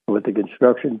 what the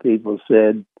construction people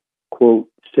said, quote,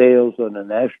 sales on a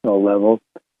national level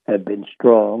have been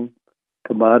strong,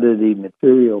 commodity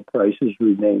material prices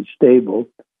remain stable,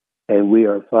 and we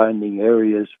are finding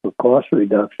areas for cost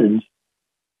reductions,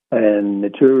 and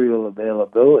material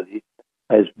availability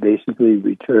has basically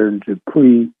returned to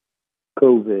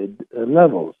pre-COVID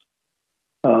levels.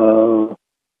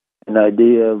 An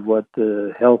idea of what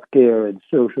the healthcare and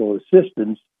social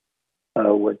assistance,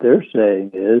 what they're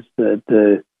saying is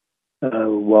that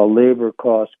while labor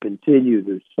costs continue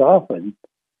to soften,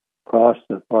 costs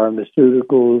of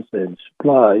pharmaceuticals and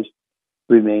supplies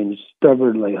remain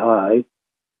stubbornly high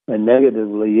and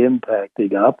negatively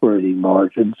impacting operating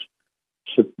margins.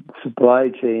 Supply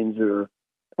chains are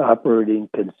operating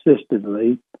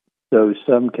consistently, though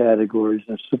some categories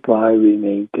of supply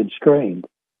remain constrained.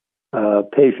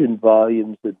 Patient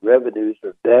volumes and revenues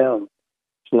are down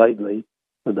slightly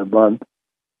for the month,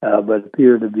 but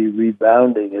appear to be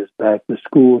rebounding as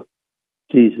back-to-school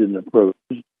season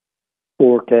approaches.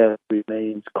 Forecast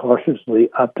remains cautiously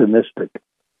optimistic.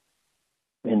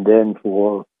 And then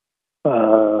for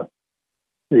the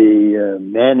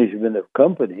management of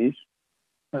companies,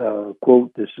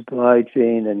 quote, the supply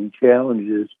chain and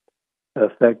challenges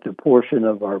affect a portion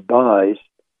of our buys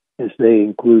as they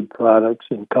include products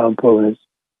and components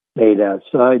made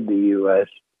outside the U.S.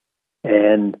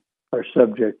 and are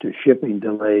subject to shipping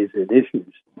delays and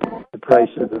issues. The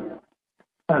price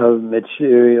of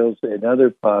materials and other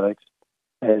products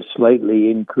has slightly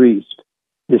increased.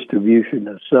 Distribution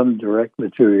of some direct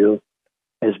material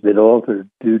has been altered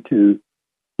due to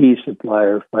key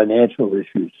supplier financial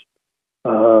issues.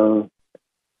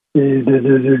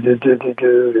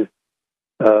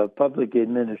 Public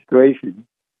administration,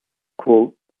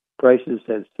 quote, prices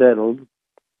have settled.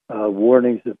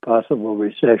 Warnings of possible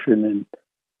recession in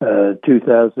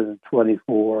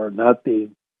 2024 are not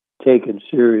being taken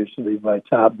seriously by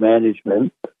top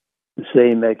management. The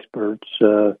same experts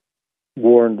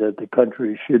warned that the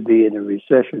country should be in a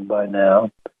recession by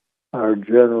now. Our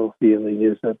general feeling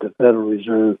is that the Federal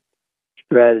Reserve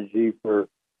strategy for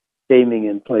taming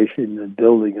inflation and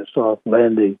building a soft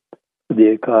landing for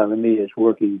the economy is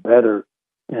working better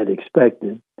than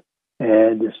expected.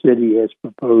 And the city has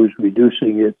proposed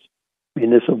reducing its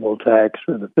municipal tax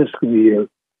for the fiscal year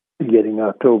beginning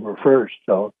October 1st.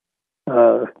 So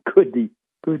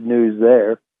good news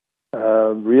there.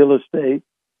 Real estate,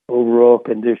 overall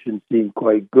conditions seem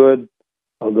quite good,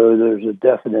 although there's a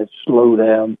definite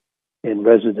slowdown in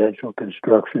residential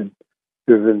construction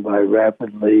driven by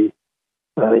rapidly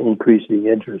increasing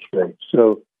interest rates.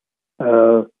 So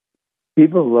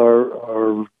people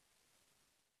are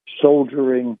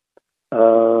soldiering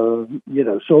through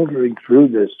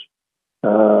this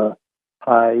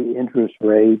high interest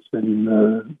rates, and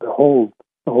the whole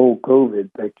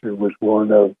COVID picture was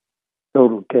one of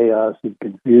total chaos and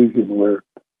confusion, where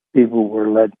people were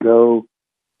let go.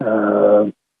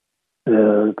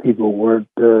 People weren't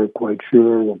quite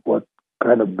sure of what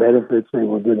kind of benefits they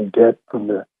were going to get from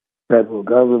the federal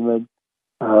government.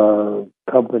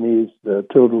 Companies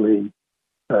totally,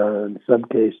 in some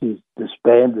cases,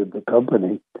 disbanded the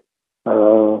company.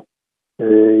 Now,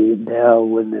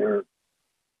 when they're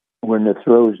in the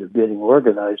throes of getting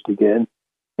organized again,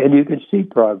 and you can see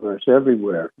progress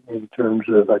everywhere in terms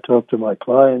of, I talk to my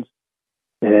clients,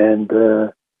 and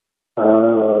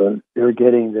they're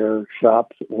getting their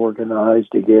shops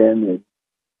organized again, and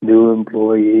new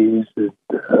employees, and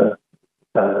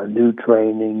new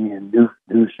training, and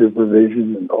new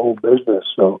supervision, and the whole business.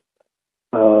 So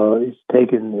it was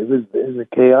a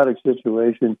chaotic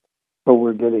situation, but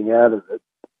we're getting out of it.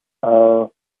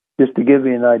 Just to give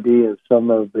you an idea of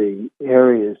some of the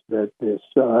areas that this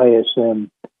ISM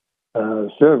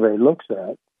survey looks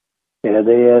at, and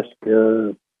they ask,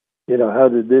 how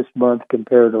did this month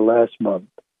compare to last month?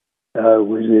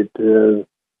 Was it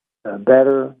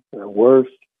better,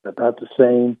 worse, about the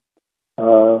same?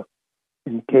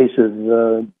 In case of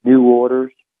new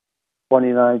orders,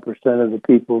 29% of the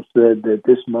people said that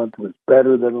this month was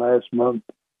better than last month.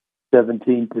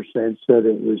 17% said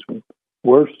it was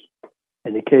worse.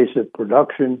 In the case of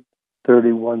production,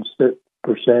 31%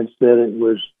 said it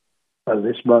was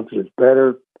this month was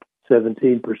better.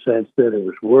 17% said it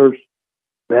was worse.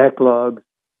 Backlogs,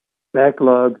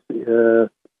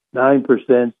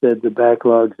 9% said the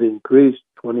backlogs increased.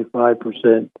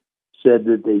 25% said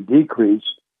that they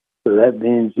decreased. So that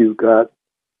means you've got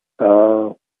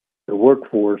the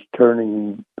workforce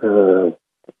chomping through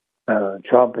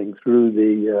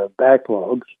the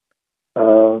backlogs.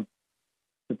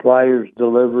 Suppliers'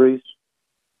 deliveries,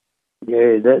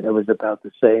 that was about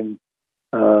the same.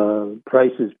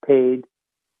 Prices paid,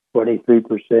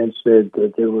 23% said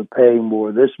that they were paying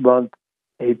more this month.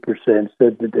 8%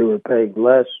 said that they were paying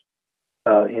less.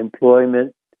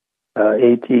 Employment,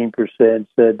 18%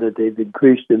 said that they've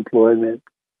increased employment.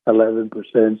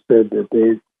 11% said that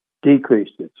they've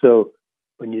decreased it. So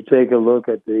when you take a look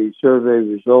at the survey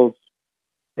results,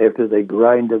 after they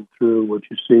grind them through, what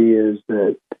you see is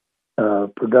that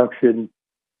production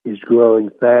is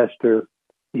growing faster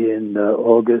in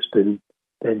August and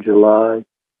July.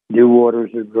 New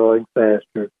orders are growing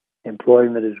faster.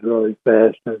 Employment is growing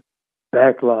faster.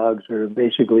 Backlogs are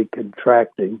basically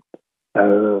contracting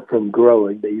from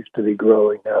growing. They used to be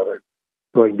growing. Now they're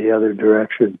going the other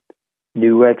direction.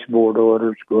 New export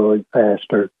orders growing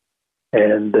faster.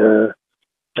 And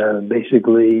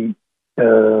basically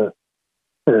a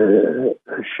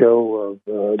show of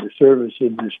the service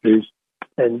industries,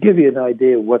 and give you an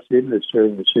idea of what's in the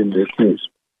service industries.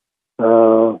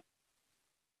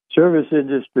 Service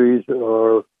industries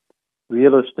are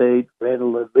real estate,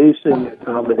 rental and leasing,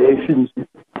 accommodations,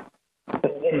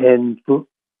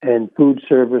 and food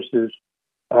services,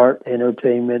 art,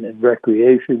 entertainment, and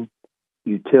recreation,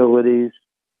 utilities,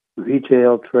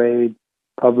 retail trade,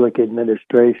 public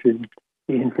administration,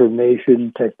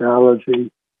 information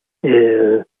technology,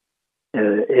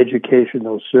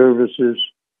 educational services,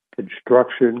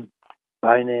 construction,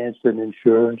 finance and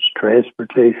insurance,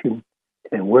 transportation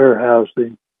and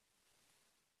warehousing,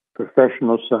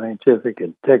 professional, scientific,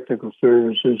 and technical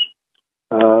services.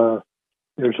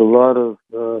 There's a lot of,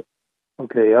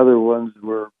 other ones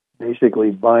were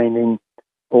basically mining,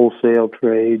 wholesale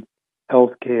trade,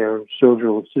 healthcare,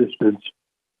 social assistance,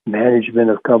 management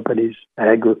of companies,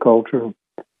 agriculture,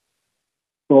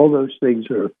 All those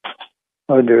things are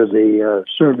under the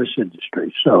service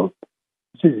industry. So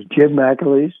this is Jim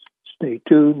McAleese. Stay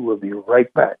tuned. We'll be right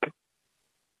back.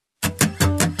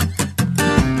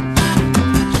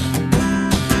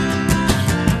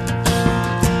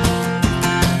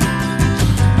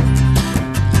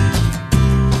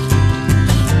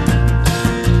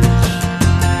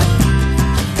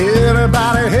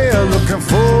 Everybody here looking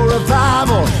for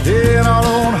revival in our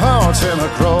own hearts and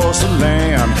across the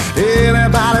land.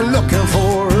 Anybody looking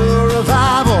for a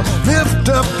revival? Lift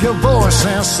up your voice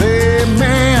and say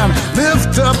amen.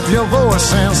 Lift up your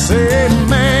voice and say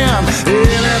amen.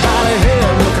 Anybody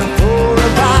here looking for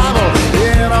revival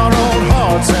in our own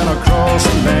hearts and across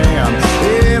the land?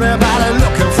 Anybody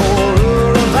looking for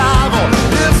a revival?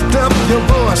 Lift up your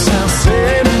voice and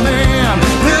say amen.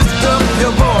 Lift up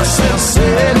your voice and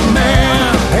say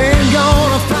amen. Ain't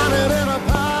gonna find it in a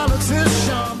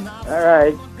politician. All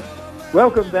right.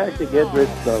 Welcome back to Get Rich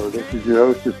Slow. This is your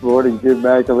host this morning, Jim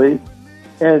McAleese.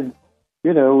 And,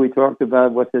 you know, we talked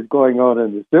about what's going on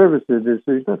in the service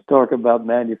industry. Let's talk about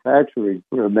manufacturing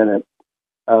for a minute.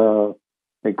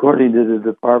 According to the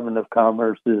Department of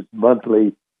Commerce's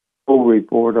monthly full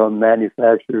report on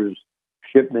manufacturers'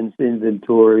 shipments,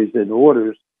 inventories, and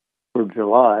orders for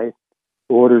July,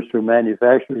 orders for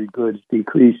manufacturing goods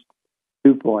decreased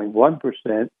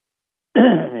 2.1%,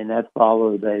 and that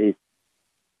followed a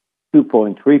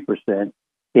 2.3%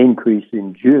 increase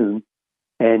in June,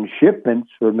 and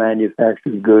shipments for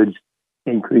manufactured goods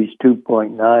increased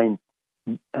 2.9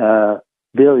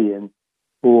 billion,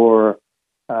 or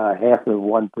half of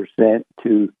 1%,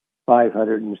 to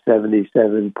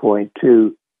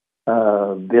 577.2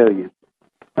 billion.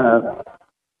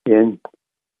 And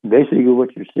basically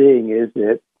what you're seeing is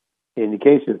that in the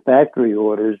case of factory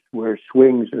orders, where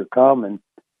swings are common,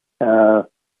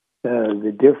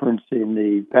 the difference in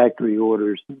the factory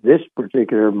orders this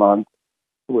particular month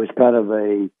was kind of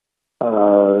a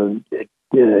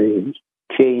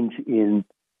change in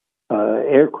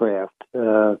aircraft,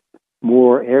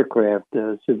 more aircraft,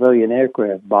 civilian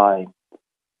aircraft buying.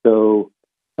 So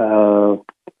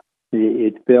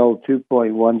it fell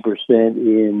 2.1%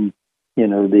 in, you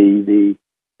know, the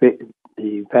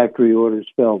factory orders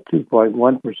fell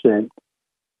 2.1%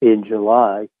 in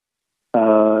July,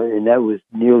 and that was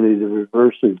nearly the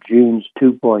reverse of June's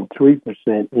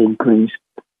 2.3% increase.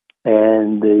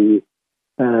 And the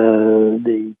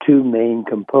two main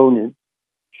components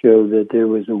show that there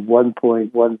was a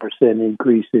 1.1%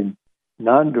 increase in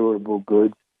non-durable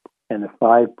goods and a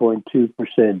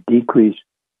 5.2% decrease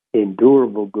in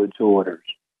durable goods orders.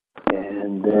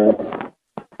 And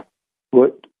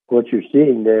what you're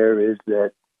seeing there is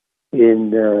that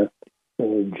in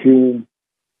June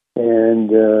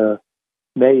and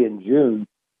May and June,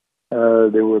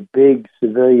 there were big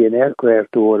civilian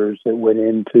aircraft orders that went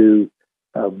into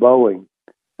Boeing.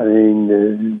 I mean,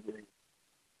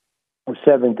 the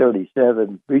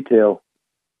 737 retail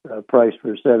price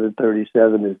for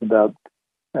 737 is about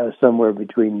somewhere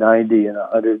between $90 and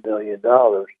 $100 million.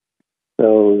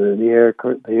 So the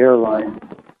airline,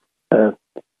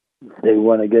 they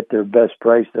want to get their best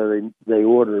price, so they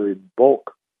order in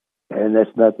bulk. And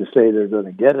that's not to say they're going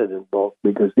to get it in bulk,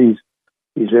 because these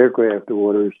aircraft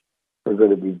orders are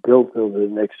going to be built over the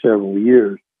next several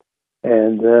years.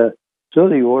 And so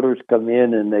the orders come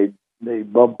in and they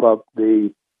bump up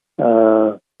the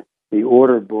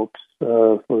order books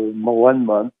for 1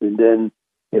 month, and then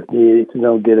if they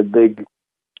don't get a big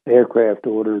aircraft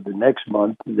order the next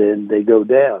month, then they go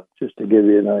down. Just to give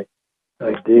you an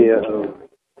idea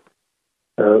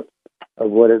of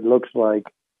what it looks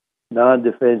like.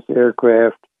 Non-defense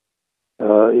aircraft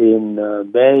in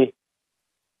May,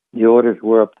 the orders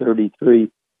were up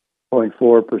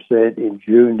 33.4%. In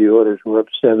June, the orders were up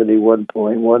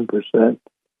 71.1%.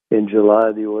 In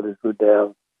July, the orders were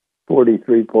down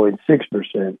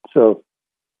 43.6%. So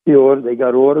they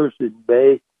got orders in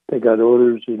May, they got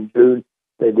orders in June.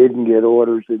 They didn't get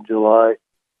orders in July.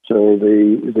 So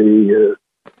the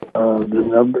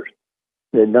numbers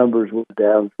were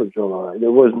down for July.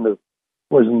 There wasn't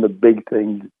a big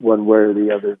thing one way or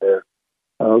the other there.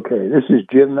 Okay, this is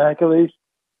Jim McAleese.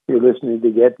 You're listening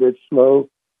to Get Rich Slow.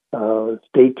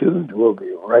 Stay tuned. We'll be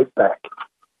right back.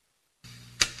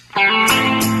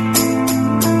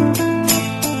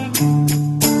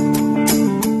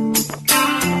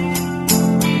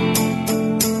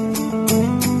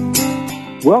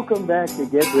 Welcome back to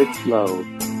Get Rich Slow.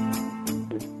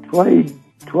 20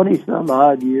 some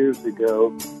odd years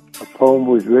ago, a poem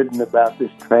was written about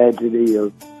this tragedy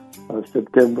of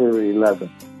September 11th.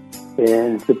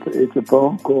 And it's a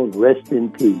poem called Rest in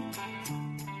Peace.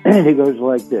 And it goes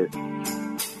like this.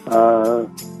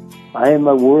 I am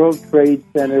a World Trade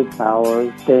Center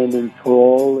tower standing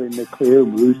tall in the clear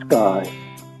blue sky,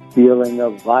 feeling a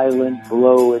violent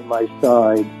blow in my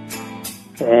side,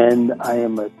 and I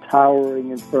am a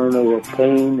towering inferno of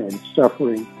pain and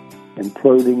suffering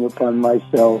imploding upon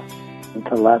myself and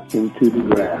collapsing to the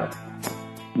ground.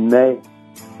 May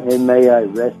I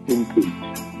rest in peace.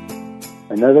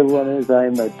 Another one is I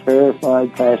am a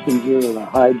terrified passenger in a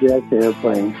hijacked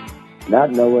airplane,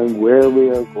 not knowing where we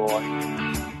are going,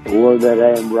 or that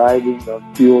I am riding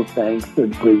on fuel tanks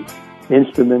and the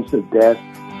instruments of death.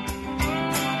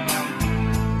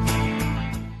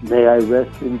 May I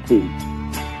rest in peace.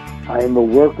 I am a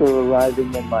worker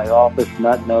arriving in my office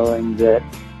not knowing that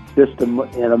just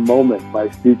in a moment my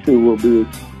future will be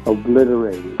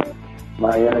obliterated.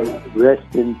 May I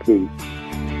rest in peace.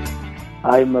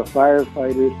 I am a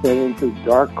firefighter sent into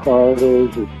dark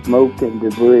corridors of smoke and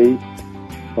debris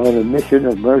on a mission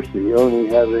of mercy, only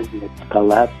having it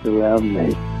collapse around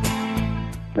me.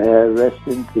 May I rest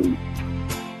in peace.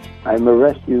 I am a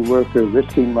rescue worker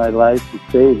risking my life to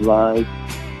save lives,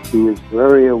 who is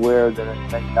very aware that I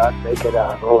may not make it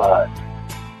out alive.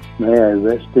 May I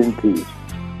rest in peace.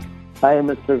 I am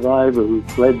a survivor who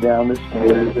fled down the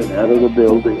stairs and out of the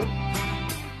building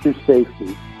to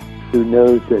safety, who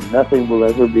knows that nothing will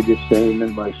ever be the same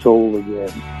in my soul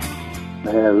again.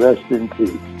 May I rest in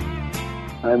peace.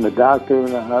 I am a doctor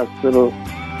in a hospital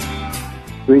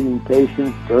treating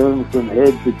patients burned from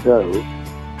head to toe,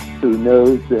 who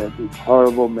knows that these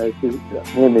horrible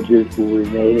images will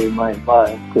remain in my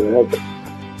mind forever.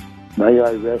 May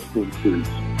I rest in peace.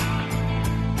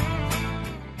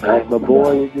 I am a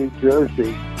boy in New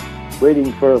Jersey,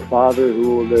 waiting for a father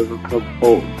who will never come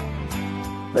home.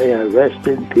 May I rest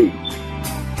in peace.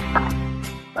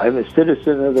 I am a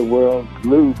citizen of the world,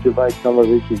 glued to my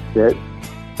television set,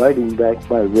 fighting back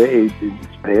my rage and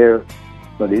despair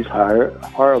for these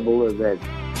horrible events.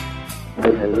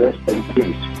 May I rest in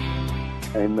peace.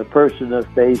 I am a person of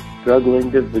faith,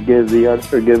 struggling to forgive the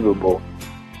unforgivable,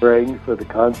 praying for the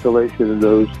consolation of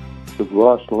those who've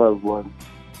lost loved ones,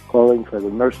 calling for the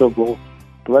merciful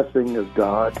blessing of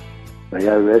God. May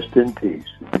I rest in peace.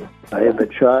 I am a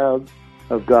child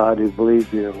of God who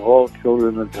believes we are all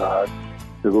children of God,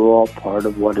 that we're all part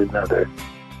of one another.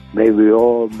 May we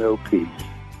all know peace.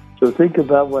 So think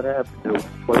about what happened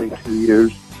 22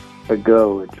 years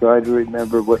ago and try to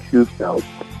remember what you felt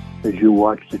as you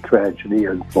watched the tragedy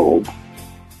unfold.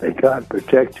 May God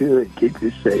protect you and keep you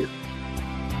safe.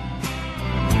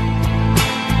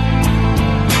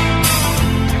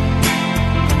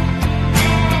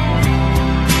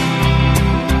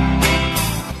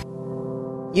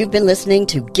 You've been listening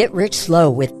to Get Rich Slow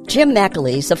with Jim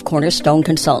McAleese of Cornerstone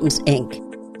Consultants, Inc.,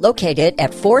 located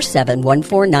at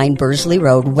 47149 Bursley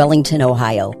Road, Wellington,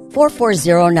 Ohio,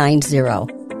 44090,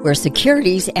 where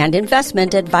securities and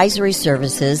investment advisory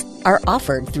services are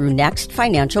offered through Next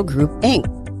Financial Group, Inc.,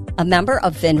 a member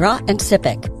of FINRA and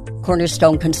SIPC.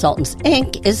 Cornerstone Consultants,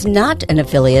 Inc. is not an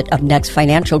affiliate of Next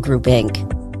Financial Group, Inc.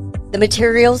 The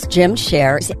materials Jim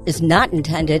shares is not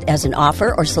intended as an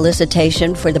offer or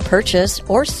solicitation for the purchase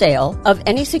or sale of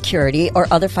any security or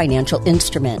other financial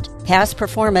instrument. Past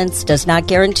performance does not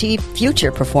guarantee future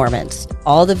performance.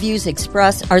 All the views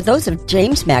expressed are those of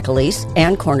James McAleese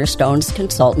and Cornerstone's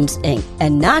Consultants, Inc.,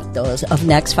 and not those of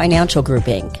Next Financial Group,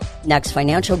 Inc. Next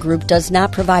Financial Group does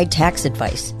not provide tax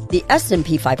advice. The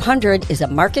S&P 500 is a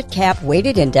market cap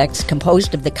weighted index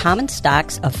composed of the common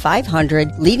stocks of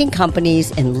 500 leading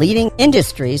companies in leading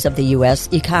industries of the U.S.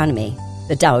 economy.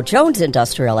 The Dow Jones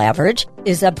Industrial Average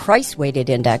is a price-weighted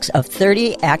index of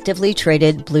 30 actively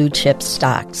traded blue-chip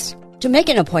stocks. To make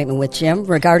an appointment with Jim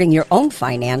regarding your own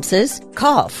finances,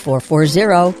 call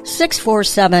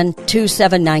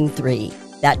 440-647-2793.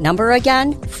 That number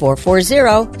again,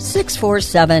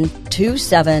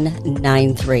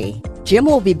 440-647-2793. Jim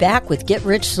will be back with Get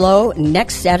Rich Slow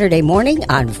next Saturday morning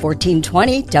on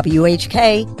 1420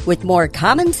 WHK with more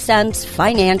common sense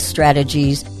finance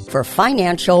strategies for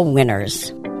financial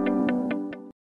winners.